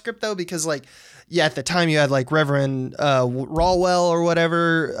Darabont script though? Because like. Yeah, at the time you had like Reverend Rawwell or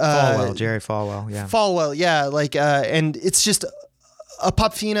whatever. Jerry Falwell, yeah. Falwell, yeah. Like, and it's just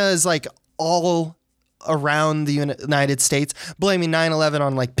Apophyna is like all around the United States, blaming 9/11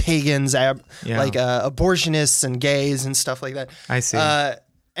 on like pagans, like abortionists and gays and stuff like that. I see.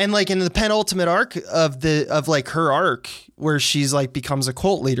 And like in the penultimate arc of like her arc, where she's like becomes a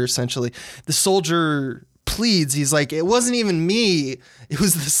cult leader essentially, the soldier pleads. He's like, it wasn't even me. It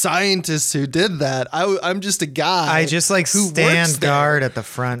was the scientists who did that. I'm just a guy. I just like who stand guard at the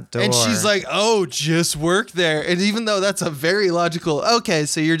front door. And she's like, oh, just work there. And even though that's a very logical, okay,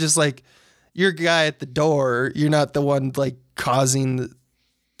 so you're just like, you're a guy at the door. You're not the one like causing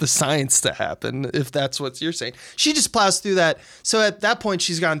the science to happen, if that's what you're saying. She just plows through that. So at that point,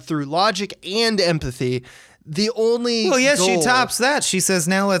 she's gone through logic and empathy. The only she tops that. She says,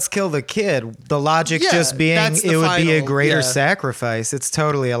 now let's kill the kid. The logic just being it would be a greater sacrifice. It's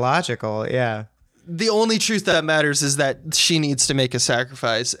totally illogical. Yeah. The only truth that matters is that she needs to make a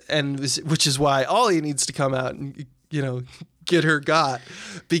sacrifice, and which is why Ollie needs to come out and, get her got.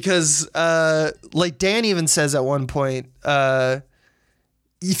 Because like Dan even says at one point,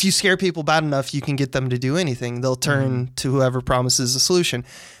 if you scare people bad enough, you can get them to do anything. They'll turn to whoever promises a solution.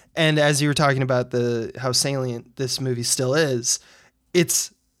 And as you were talking about how salient this movie still is,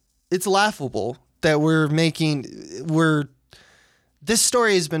 it's laughable that this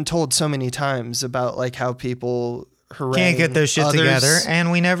story has been told so many times about like how people can't get their shit together, and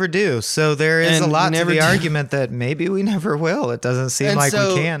we never do. So there is a lot to the argument that maybe we never will. It doesn't seem like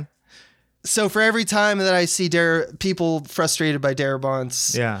we can. So for every time that I see people frustrated by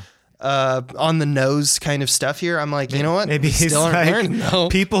Darabont's on the nose kind of stuff here, I'm like, you know what? Maybe he's still aren't learning, though.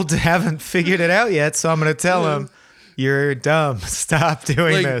 People haven't figured it out yet, so I'm going to tell him, you're dumb. Stop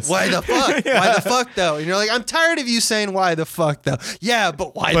doing this. Why the fuck? Why the fuck, though? And you're like, I'm tired of you saying why the fuck, though. Yeah,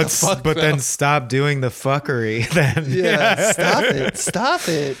 but why the fuck, But though? then stop doing the fuckery, then. Yeah, stop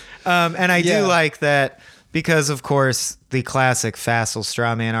it. And I do like that because, of course, the classic facile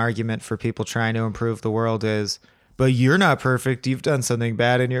straw man argument for people trying to improve the world is, but you're not perfect. You've done something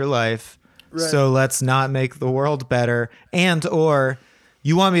bad in your life. Right. So let's not make the world better. Or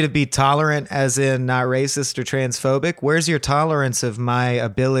you want me to be tolerant as in not racist or transphobic? Where's your tolerance of my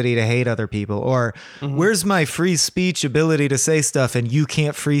ability to hate other people? Or where's my free speech ability to say stuff and you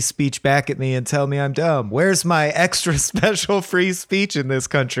can't free speech back at me and tell me I'm dumb? Where's my extra special free speech in this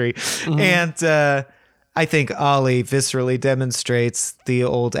country? And I think Ollie viscerally demonstrates the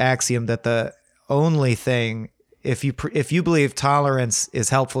old axiom that the only thing, if you believe tolerance is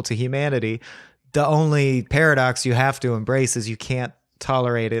helpful to humanity, the only paradox you have to embrace is you can't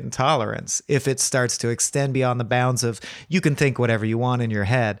tolerate intolerance. If it starts to extend beyond the bounds of, you can think whatever you want in your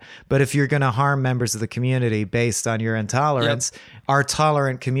head, but if you're going to harm members of the community based on your intolerance, our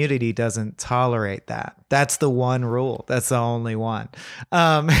tolerant community doesn't tolerate that. That's the one rule. That's the only one.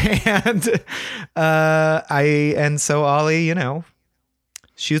 And so Ollie,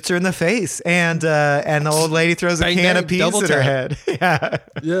 shoots her in the face, and the old lady throws a can of peas at her head.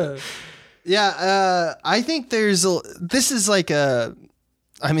 I think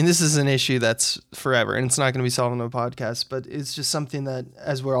this is an issue that's forever, and it's not going to be solved on a podcast, but it's just something that,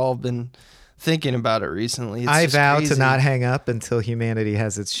 as we're all been thinking about it recently, I vow to not hang up until humanity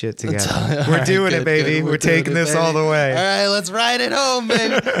has its shit together. We're doing it, baby. We're taking this all the way. All right, let's ride it home,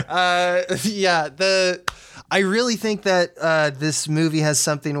 baby. I really think that this movie has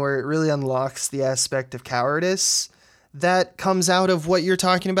something where it really unlocks the aspect of cowardice that comes out of what you're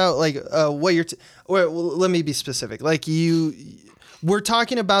talking about. Like let me be specific. Like we're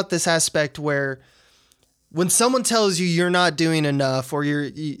talking about this aspect where when someone tells you you're not doing enough, or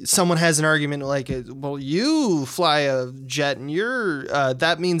someone has an argument like, well, you fly a jet and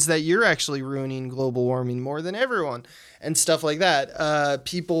that means that you're actually ruining global warming more than everyone and stuff like that.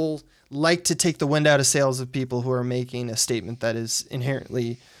 People like to take the wind out of sails of people who are making a statement that is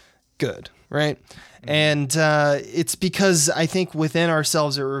inherently good, right? And it's because I think within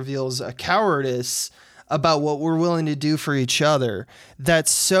ourselves it reveals a cowardice about what we're willing to do for each other that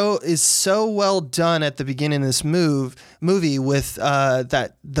is so well done at the beginning of this movie with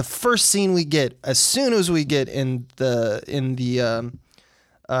that the first scene we get as soon as we get in the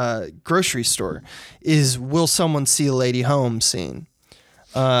grocery store is "Will someone see a lady home?" scene.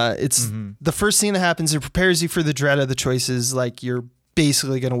 It's the first scene that happens. It prepares you for the dread of the choices like you're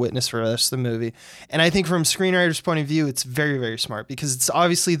basically going to witness for the rest of the movie. And I think from a screenwriter's point of view, it's very, very smart because it's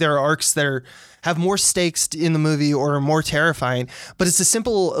obviously there are arcs that have more stakes in the movie or are more terrifying, but it's a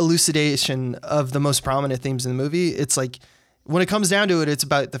simple elucidation of the most prominent themes in the movie. It's like, when it comes down to it, it's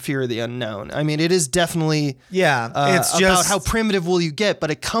about the fear of the unknown. I mean, it is definitely it's about how primitive will you get,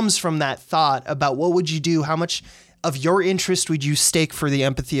 but it comes from that thought about what would you do, how much of your interest would you stake for the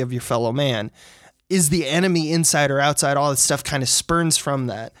empathy of your fellow man? Is the enemy inside or outside? All this stuff kind of spurns from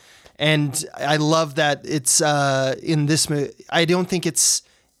that. And I love that it's in this movie. I don't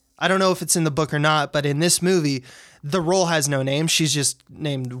know if it's in the book or not, but in this movie, the role has no name. She's just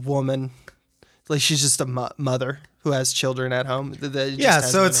named woman. Like she's just a mother who has children at home.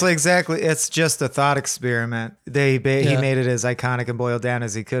 So it's it's just a thought experiment. He made it as iconic and boiled down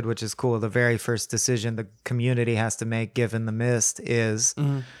as he could, which is cool. The very first decision the community has to make given the mist is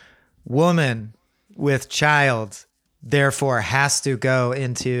woman with child, therefore has to go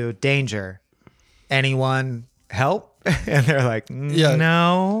into danger. Anyone help? And they're like,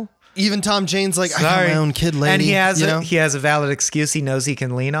 no. Even Tom Jane's like, sorry. I have my own kid, lady. And he has a valid excuse he knows he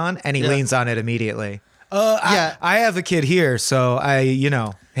can lean on, and he leans on it immediately. I have a kid here, so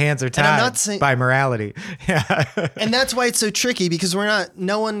hands are tied by morality. And that's why it's so tricky because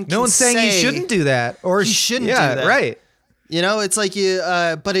no one's saying you shouldn't do that, or he shouldn't do that. Right. You know, it's like you,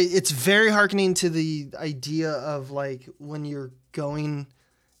 but it's very hearkening to the idea of like when you're coming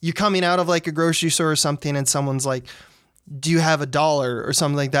out of like a grocery store or something, and someone's like, "Do you have $1?" or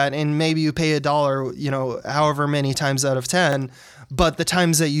something like that, and maybe you pay $1, you know, however many times out of 10, but the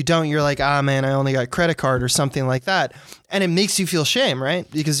times that you don't, you're like, "Ah, man, I only got credit card" or something like that, and it makes you feel shame, right?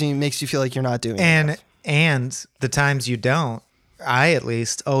 Because it makes you feel like you're not doing enough. And the times you don't, I at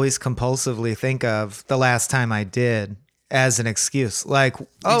least always compulsively think of the last time I did as an excuse. Like,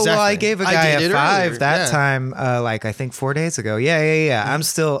 oh, well, I gave a guy a 5 earlier. that time, like I think 4 days ago. Yeah. I'm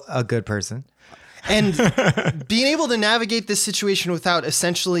still a good person. And being able to navigate this situation without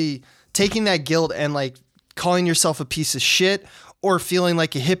essentially taking that guilt and like calling yourself a piece of shit or feeling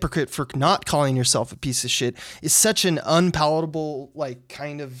like a hypocrite for not calling yourself a piece of shit is such an unpalatable like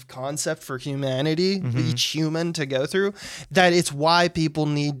kind of concept for humanity, each human to go through, that it's why people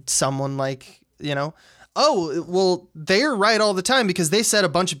need someone like, you know, oh, well, they're right all the time because they said a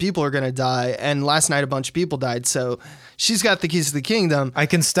bunch of people are going to die, and last night a bunch of people died, so she's got the keys to the kingdom. I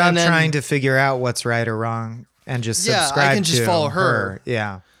can stop trying to figure out what's right or wrong and just subscribe I can just to follow her.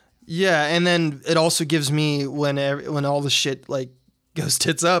 Yeah. Yeah, and then it also gives me when all the shit like goes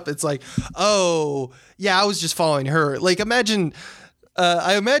tits up, it's like, oh, yeah, I was just following her. Like imagine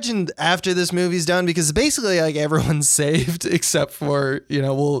I imagined after this movie's done, because basically like everyone's saved except for, you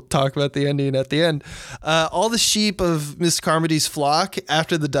know, we'll talk about the ending at the end. All the sheep of Miss Carmody's flock,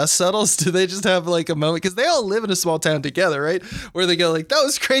 after the dust settles, do they just have like a moment? Because they all live in a small town together, right? Where they go like, that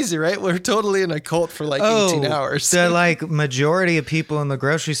was crazy, right? We're totally in a cult for like 18 hours. The like majority of people in the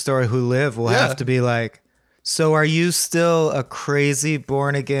grocery store who live will have to be like, so are you still a crazy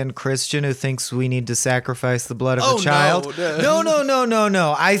born-again Christian who thinks we need to sacrifice the blood of a child?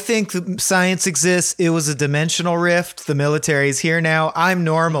 No. I think science exists. It was a dimensional rift. The military's here now. I'm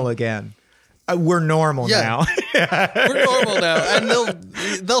normal again. We're normal now. We're normal now. And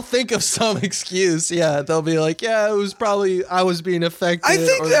they'll think of some excuse. Yeah, they'll be like, yeah, it was probably I was being affected. I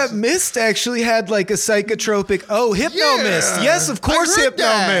think that mist actually had like a psychotropic. Oh, hypnomist. Yeah. Yes, of course,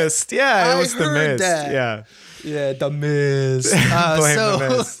 hypnomist. Yeah, it was the mist. That. Yeah, the mist. Blame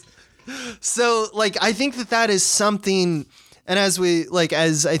the mist. So, like, I think that is something, and as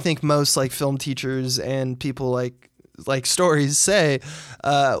I think most like film teachers and people like stories say,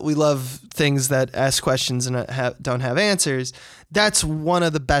 we love things that ask questions and don't have answers. That's one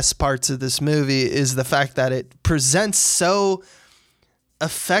of the best parts of this movie, is the fact that it presents so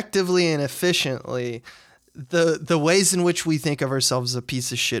effectively and efficiently the ways in which we think of ourselves as a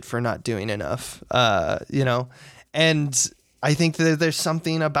piece of shit for not doing enough, you know, and I think that there's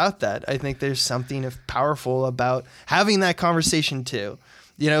something about that. I think there's something powerful about having that conversation too.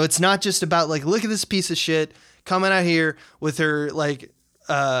 You know, it's not just about like, look at this piece of shit coming out here with her like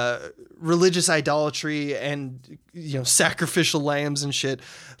religious idolatry and, you know, sacrificial lambs and shit.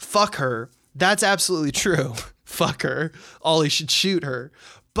 Fuck her. That's absolutely true. Fuck her. Ollie should shoot her.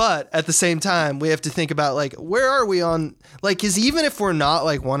 But at the same time, we have to think about like, where are we on, like, because even if we're not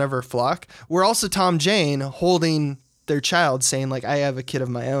like one of her flock, we're also Tom Jane holding their child, saying like, I have a kid of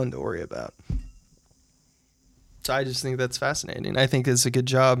my own to worry about. So I just think that's fascinating. I think it's a good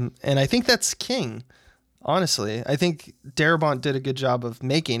job. And I think that's King. Honestly, I think Darabont did a good job of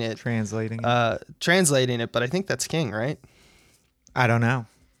making it. Translating it, but I think that's King, right? I don't know.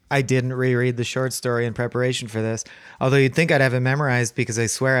 I didn't reread the short story in preparation for this, although you'd think I'd have it memorized because I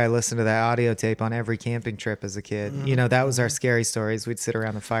swear I listened to that audio tape on every camping trip as a kid. You know, that was our scary stories. We'd sit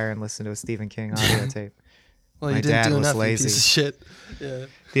around the fire and listen to a Stephen King audio tape. Well, My you didn't dad do was enough, lazy. you piece of shit. Yeah.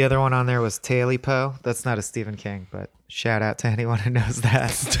 The other one on there was Taily Poe. That's not a Stephen King, but shout out to anyone who knows that.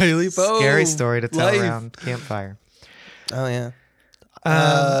 Taily Poe. Scary story to tell around campfire. Oh,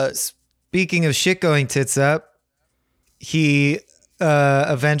 yeah. Speaking of shit going tits up, he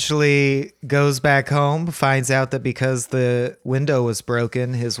eventually goes back home, finds out that because the window was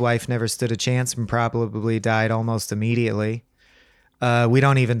broken, his wife never stood a chance and probably died almost immediately. We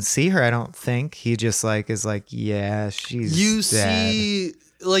don't even see her, I don't think. He just like is like, yeah, she's dead.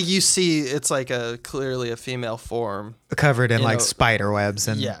 You see it's like clearly a female form. Covered in like spider webs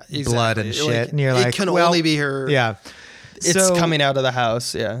and blood and shit. Like, and you're like, it can only be her. Yeah. It's coming out of the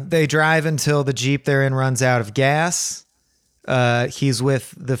house, yeah. They drive until the Jeep they're in runs out of gas. He's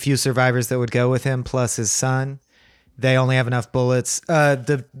with the few survivors that would go with him, plus his son. They only have enough bullets.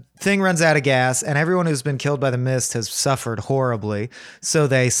 The thing runs out of gas, and everyone who's been killed by the mist has suffered horribly. So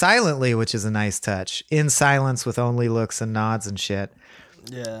they silently, which is a nice touch, in silence with only looks and nods and shit,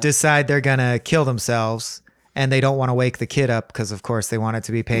 decide they're going to kill themselves. And they don't want to wake the kid up because, of course, they want it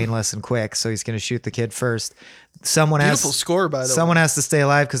to be painless and quick. So he's going to shoot the kid first. Someone Beautiful score, by the way. Someone has to stay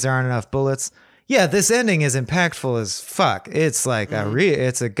alive because there aren't enough bullets. Yeah, this ending is impactful as fuck. It's like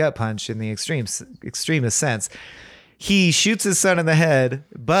it's a gut punch in the extremest sense. He shoots his son in the head,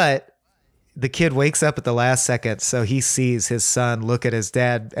 but the kid wakes up at the last second, so he sees his son look at his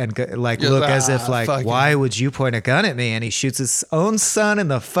dad and look as if why would you point a gun at me? And he shoots his own son in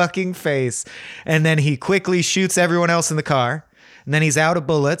the fucking face, and then he quickly shoots everyone else in the car, and then he's out of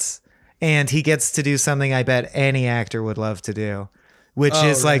bullets, and he gets to do something I bet any actor would love to do, which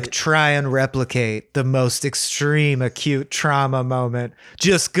is like try and replicate the most extreme acute trauma moment.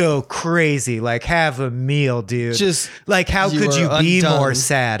 Just go crazy, like have a meal, dude. Just like how you could you are be undone. more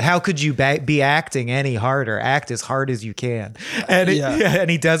sad? How could you be acting any harder? Act as hard as you can. And and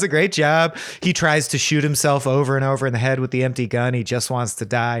he does a great job. He tries to shoot himself over and over in the head with the empty gun. He just wants to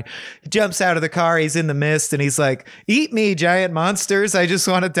die. He jumps out of the car. He's in the mist and he's like, "Eat me, giant monsters. I just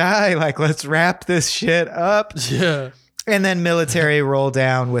want to die. Like, let's wrap this shit up." Yeah. And then military roll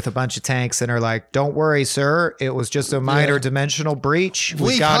down with a bunch of tanks and are like, "Don't worry, sir. It was just a minor dimensional breach.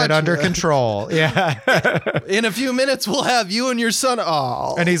 We got it under control." Yeah. In a few minutes, we'll have you and your son.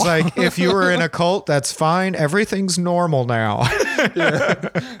 Oh. And he's like, "If you were in a cult, that's fine. Everything's normal now." I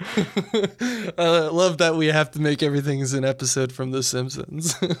love that we have to make everything as an episode from The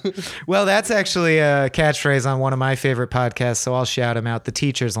Simpsons. Well, that's actually a catchphrase on one of my favorite podcasts, so I'll shout him out, The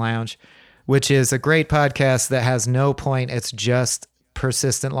Teacher's Lounge, which is a great podcast that has no point. It's just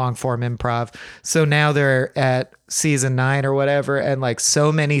persistent long form improv. So now they're at season 9 or whatever, and like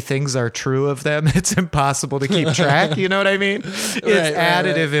so many things are true of them, it's impossible to keep track. You know what I mean? It's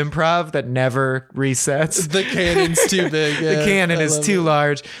additive improv that never resets. The canon's too big. Yeah, the canon is too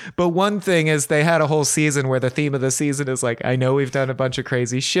large. But one thing is they had a whole season where the theme of the season is like, I know we've done a bunch of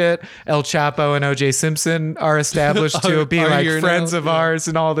crazy shit. El Chapo and O.J. Simpson are established to be like friends of ours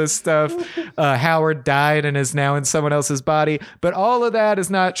and all this stuff. Howard died and is now in someone else's body. But all of that is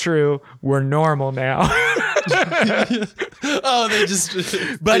not true. We're normal now. Oh, they just.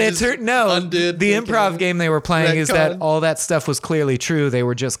 But it turned undid the improv game they were playing is that retcon. all that stuff was clearly true. They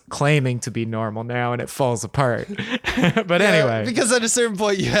were just claiming to be normal now, and it falls apart. But anyway, because at a certain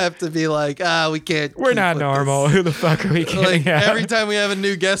point you have to be like, we can't. we're keep not with normal. this. Who the fuck are we kidding? Like at? every time we have a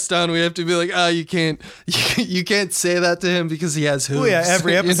new guest on, we have to be like, you can't say that to him because he has hooves. Oh, yeah,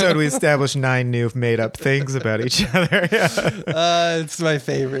 every you know? episode we establish 9 new made up things about each other. It's my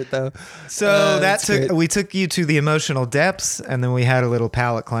favorite though. So great. we took you to the emotional depths, and then we had a little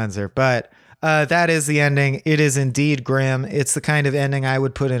palate cleanser. But that is the ending. It is indeed grim. It's the kind of ending I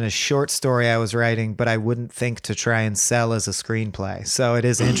would put in a short story I was writing, but I wouldn't think to try and sell as a screenplay. So it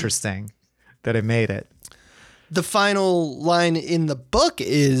is interesting that it made it. The final line in the book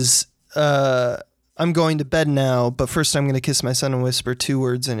is, I'm going to bed now, but first I'm going to kiss my son and whisper 2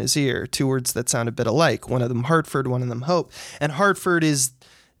 words in his ear, 2 words that sound a bit alike. One of them Hartford, one of them Hope. And Hartford is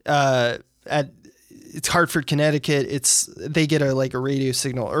it's Hartford, Connecticut. They get a radio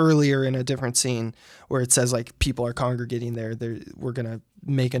signal earlier in a different scene where it says like people are congregating there. We're going to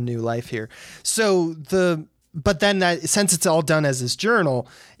make a new life here. So but then that, since it's all done as his journal,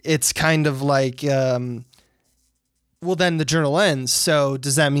 it's kind of like, well, then the journal ends. So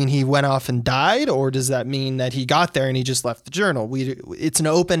does that mean he went off and died, or does that mean that he got there and he just left the journal? It's an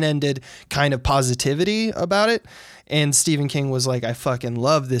open-ended kind of positivity about it. And Stephen King was like, I fucking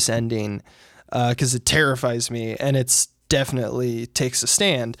love this ending because it terrifies me, and it's definitely takes a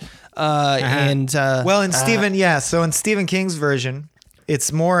stand. So in Stephen King's version,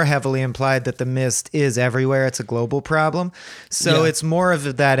 it's more heavily implied that the mist is everywhere. It's a global problem. So it's more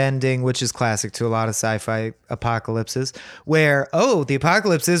of that ending, which is classic to a lot of sci-fi apocalypses, where, the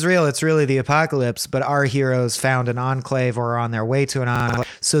apocalypse is real. It's really the apocalypse, but our heroes found an enclave or are on their way to an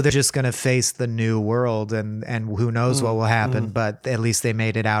enclave. So they're just going to face the new world, and who knows what will happen, but at least they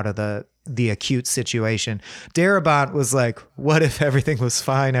made it out of the acute situation. Darabont was like, what if everything was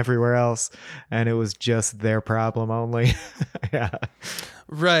fine everywhere else and it was just their problem only? Yeah.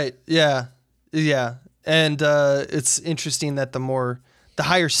 Right. Yeah. Yeah. And it's interesting that the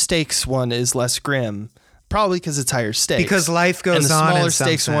higher stakes one is less grim, probably because it's higher stakes. Because life goes and the on. Smaller in some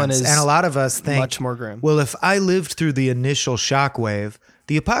stakes sense. one is and a lot of us think much more grim. Well, if I lived through the initial shockwave,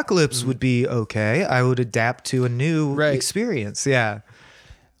 the apocalypse would be okay. I would adapt to a new experience. Yeah.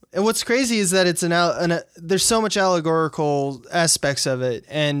 And what's crazy is that it's there's so much allegorical aspects of it,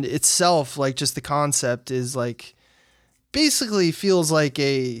 and itself, like just the concept is like basically feels like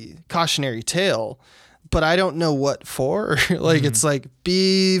a cautionary tale, but I don't know what for. It's like,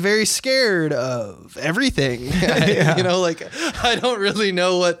 be very scared of everything. You know, like I don't really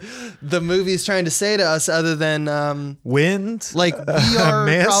know what the movie's trying to say to us other than wind, like we are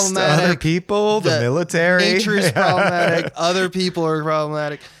mist, problematic, other people, the military. Nature is problematic. Other people are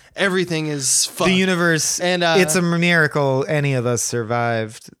problematic. everything is fucked. The universe, And, it's a miracle any of us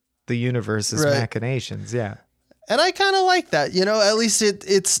survived the universe's Right. machinations. Yeah. And I kind of like that, at least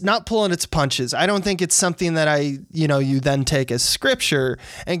it's not pulling its punches. I don't think it's something that you then take as scripture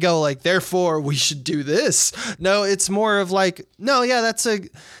and go like, therefore we should do this. No, it's more of like, no, yeah,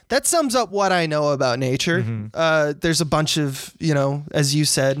 that sums up what I know about nature. There's a bunch of, as you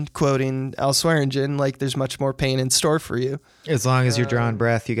said, quoting Al Swearingen, like there's much more pain in store for you. As long as you're drawing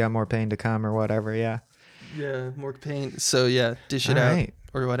breath, you got more pain to come or whatever. Yeah. Yeah, more pain. So yeah, dish it All out right.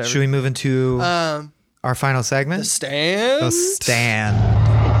 or whatever. Should we move into our final The segment? Stand? The Stand.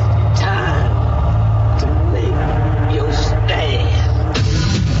 Time to make your stand.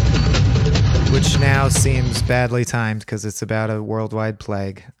 Which now seems badly timed because it's about a worldwide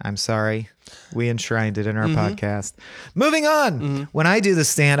plague. I'm sorry. We enshrined it in our podcast. Moving on. When I do The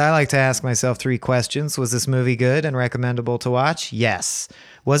Stand, I like to ask myself 3 questions. Was this movie good and recommendable to watch? Yes.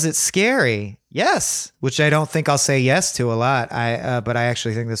 Was it scary? Yes. Which I don't think I'll say yes to a lot. But I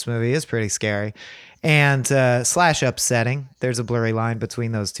actually think this movie is pretty scary. And / upsetting. There's a blurry line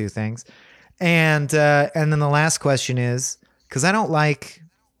between those two things. And then the last question is, because I don't like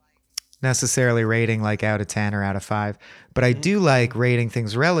necessarily rating like out of 10 or out of 5, but I do like rating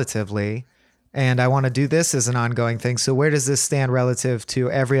things relatively. And I want to do this as an ongoing thing. So where does this stand relative to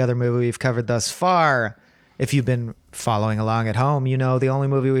every other movie we've covered thus far? If you've been following along at home, the only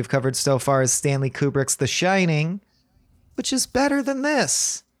movie we've covered so far is Stanley Kubrick's The Shining, which is better than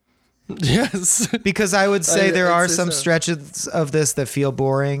this. Yes. Because I would say there I'd are say some so. stretches of this that feel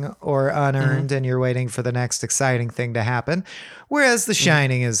boring or unearned, and you're waiting for the next exciting thing to happen. Whereas The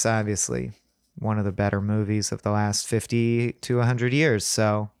Shining is obviously one of the better movies of the last 50 to 100 years.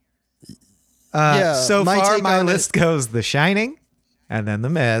 So, so my far take my on it- list goes The Shining, and then The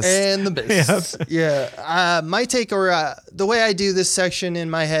Mist. And the Mist. Yeah. My take or the way I do this section in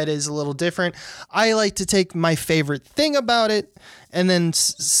my head is a little different. I like to take my favorite thing about it and then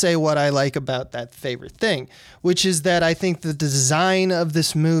say what I like about that favorite thing, which is that I think the design of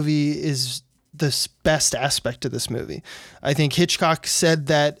this movie is the best aspect of this movie. I think Hitchcock said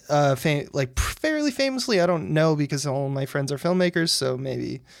that fairly famously. I don't know because all my friends are filmmakers, so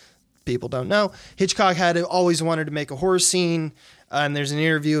maybe people don't know. Hitchcock had always wanted to make a horror scene. And there's an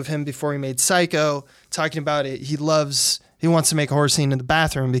interview of him before he made Psycho talking about it. He wants to make a horror scene in the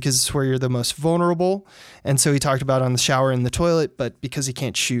bathroom because it's where you're the most vulnerable. And so he talked about on the shower and the toilet, but because he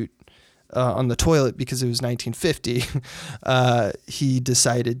can't shoot on the toilet because it was 1950, he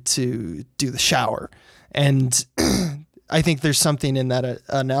decided to do the shower. And I think there's something in that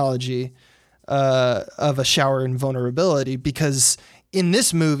analogy of a shower and vulnerability, because in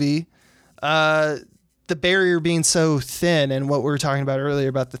this movie, the barrier being so thin, and what we were talking about earlier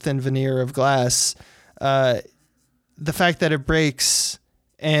about the thin veneer of glass, the fact that it breaks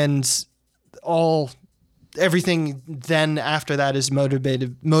and everything then after that is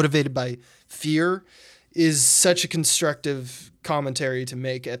motivated by fear is such a constructive commentary to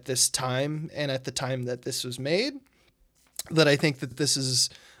make at this time and at the time that this was made, that I think that this is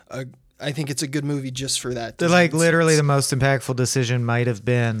I think it's a good movie just for that. Like literally the most impactful decision might have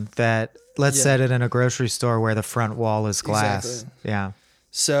been that let's set it in a grocery store where the front wall is glass. Exactly. Yeah.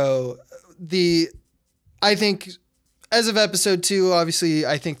 So I think as of episode 2, obviously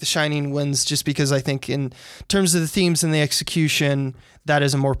I think The Shining wins just because I think in terms of the themes and the execution, that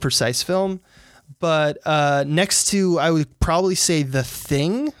is a more precise film. But next to, I would probably say The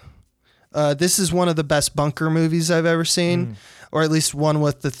Thing. This is one of the best bunker movies I've ever seen, or at least one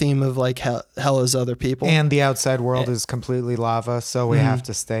with the theme of like hell is other people. And the outside world is completely lava, so we have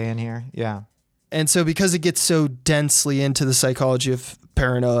to stay in here. Yeah. And so because it gets so densely into the psychology of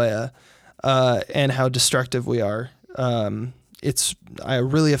paranoia and how destructive we are, it's a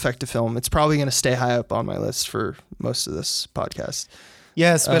really effective film. It's probably going to stay high up on my list for most of this podcast.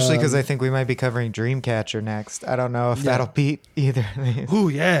 Yeah, especially because I think we might be covering Dreamcatcher next. I don't know if that'll beat either of these. Oh,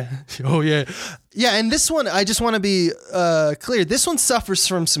 yeah. Oh, yeah. Yeah, and this one, I just want to be clear. This one suffers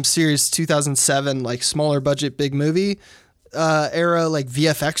from some serious 2007, like, smaller budget, big movie era, like,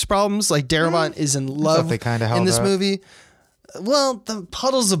 VFX problems. Like, Darabont is in love they kinda held in this up. movie. Well, the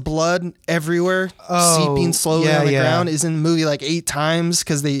puddles of blood everywhere, Oh, seeping slowly yeah, on the yeah. ground, is in the movie like 8 times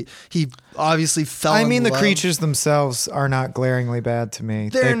because he obviously fell I in mean, the love. creatures themselves are not glaringly bad to me.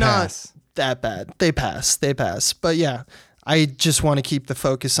 They're They not pass. that bad. They pass. But yeah, I just want to keep the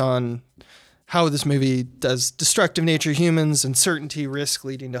focus on how this movie does destructive nature humans, uncertainty, risk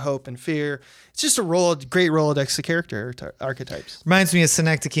leading to hope and fear. It's just a great Rolodex of character archetypes. Reminds me of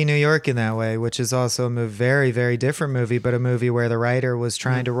Synecdoche, New York in that way, which is also a very, very different movie, but a movie where the writer was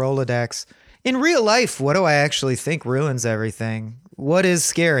trying to Rolodex In real life, what do I actually think ruins everything? What is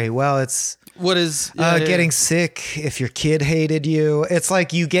scary? Well, it's What is getting sick. If your kid hated you, it's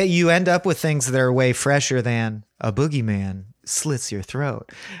like you end up with things that are way fresher than a boogeyman slits your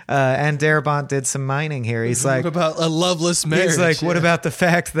throat. And Darabont did some mining here. He's like, what about a loveless marriage? he's like, what about the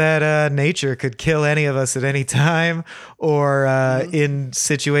fact that nature could kill any of us at any time, or in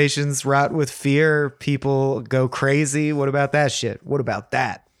situations wrought with fear, people go crazy? What about that shit? What about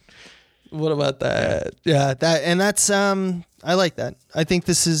that? What about that? Yeah, that's I like that. I think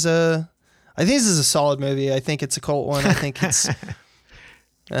this is a solid movie. I think it's a cult one. I think it's The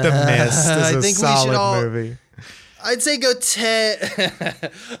Mist I is think a we should solid all- movie. I'd say go check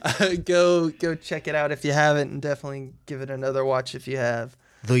it out if you haven't, and definitely give it another watch if you have.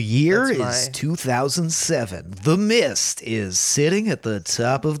 The year That's is 2007. The Mist is sitting at the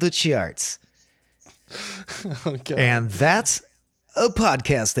top of the charts. Okay. And that's a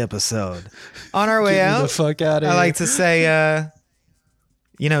podcast episode. On our way Get me out, the fuck out of I here. like to say,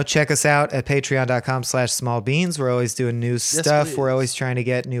 check us out at patreon.com/smallbeans. We're always doing new stuff. please. We're always trying to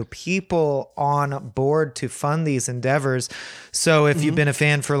get new people on board to fund these endeavors. So if you've been a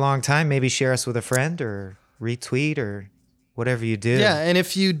fan for a long time, maybe share us with a friend or retweet or whatever you do. Yeah, and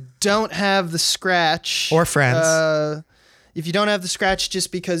if you don't have the scratch Or friends. If you don't have the scratch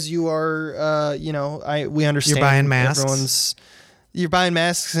just because you are, we understand You're buying masks. You're buying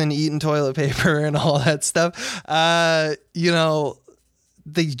masks and eating toilet paper and all that stuff.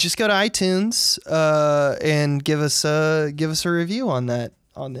 They just go to iTunes and give us a review on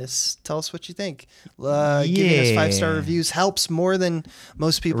this. Tell us what you think. Giving us 5-star reviews helps more than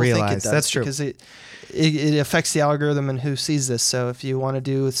most people think it Realize. does. That's true. Because it affects the algorithm and who sees this. So if you want to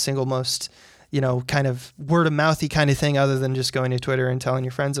do a single most, kind of word of mouthy kind of thing, other than just going to Twitter and telling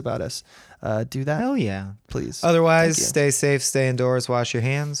your friends about us, do that. Hell yeah. Please. Otherwise, Thank you. stay safe, stay indoors, wash your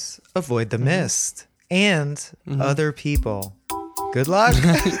hands, avoid the mist, and other people. Good luck.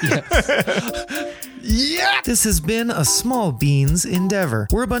 Yeah. This has been a Small Beans endeavor.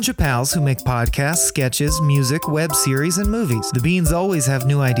 We're a bunch of pals who make podcasts, sketches, music, web series, and movies. The Beans always have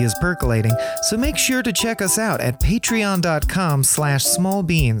new ideas percolating, so make sure to check us out at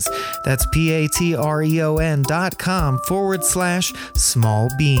patreon.com/smallbeans. That's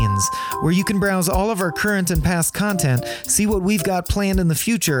patreon.com/smallbeans, where you can browse all of our current and past content, see what we've got planned in the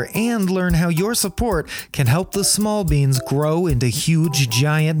future, and learn how your support can help the Small Beans grow into huge,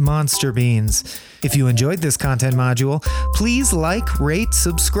 giant monster beans. If you enjoyed this content module, please like, rate,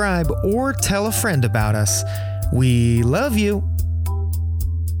 subscribe, or tell a friend about us. We love you.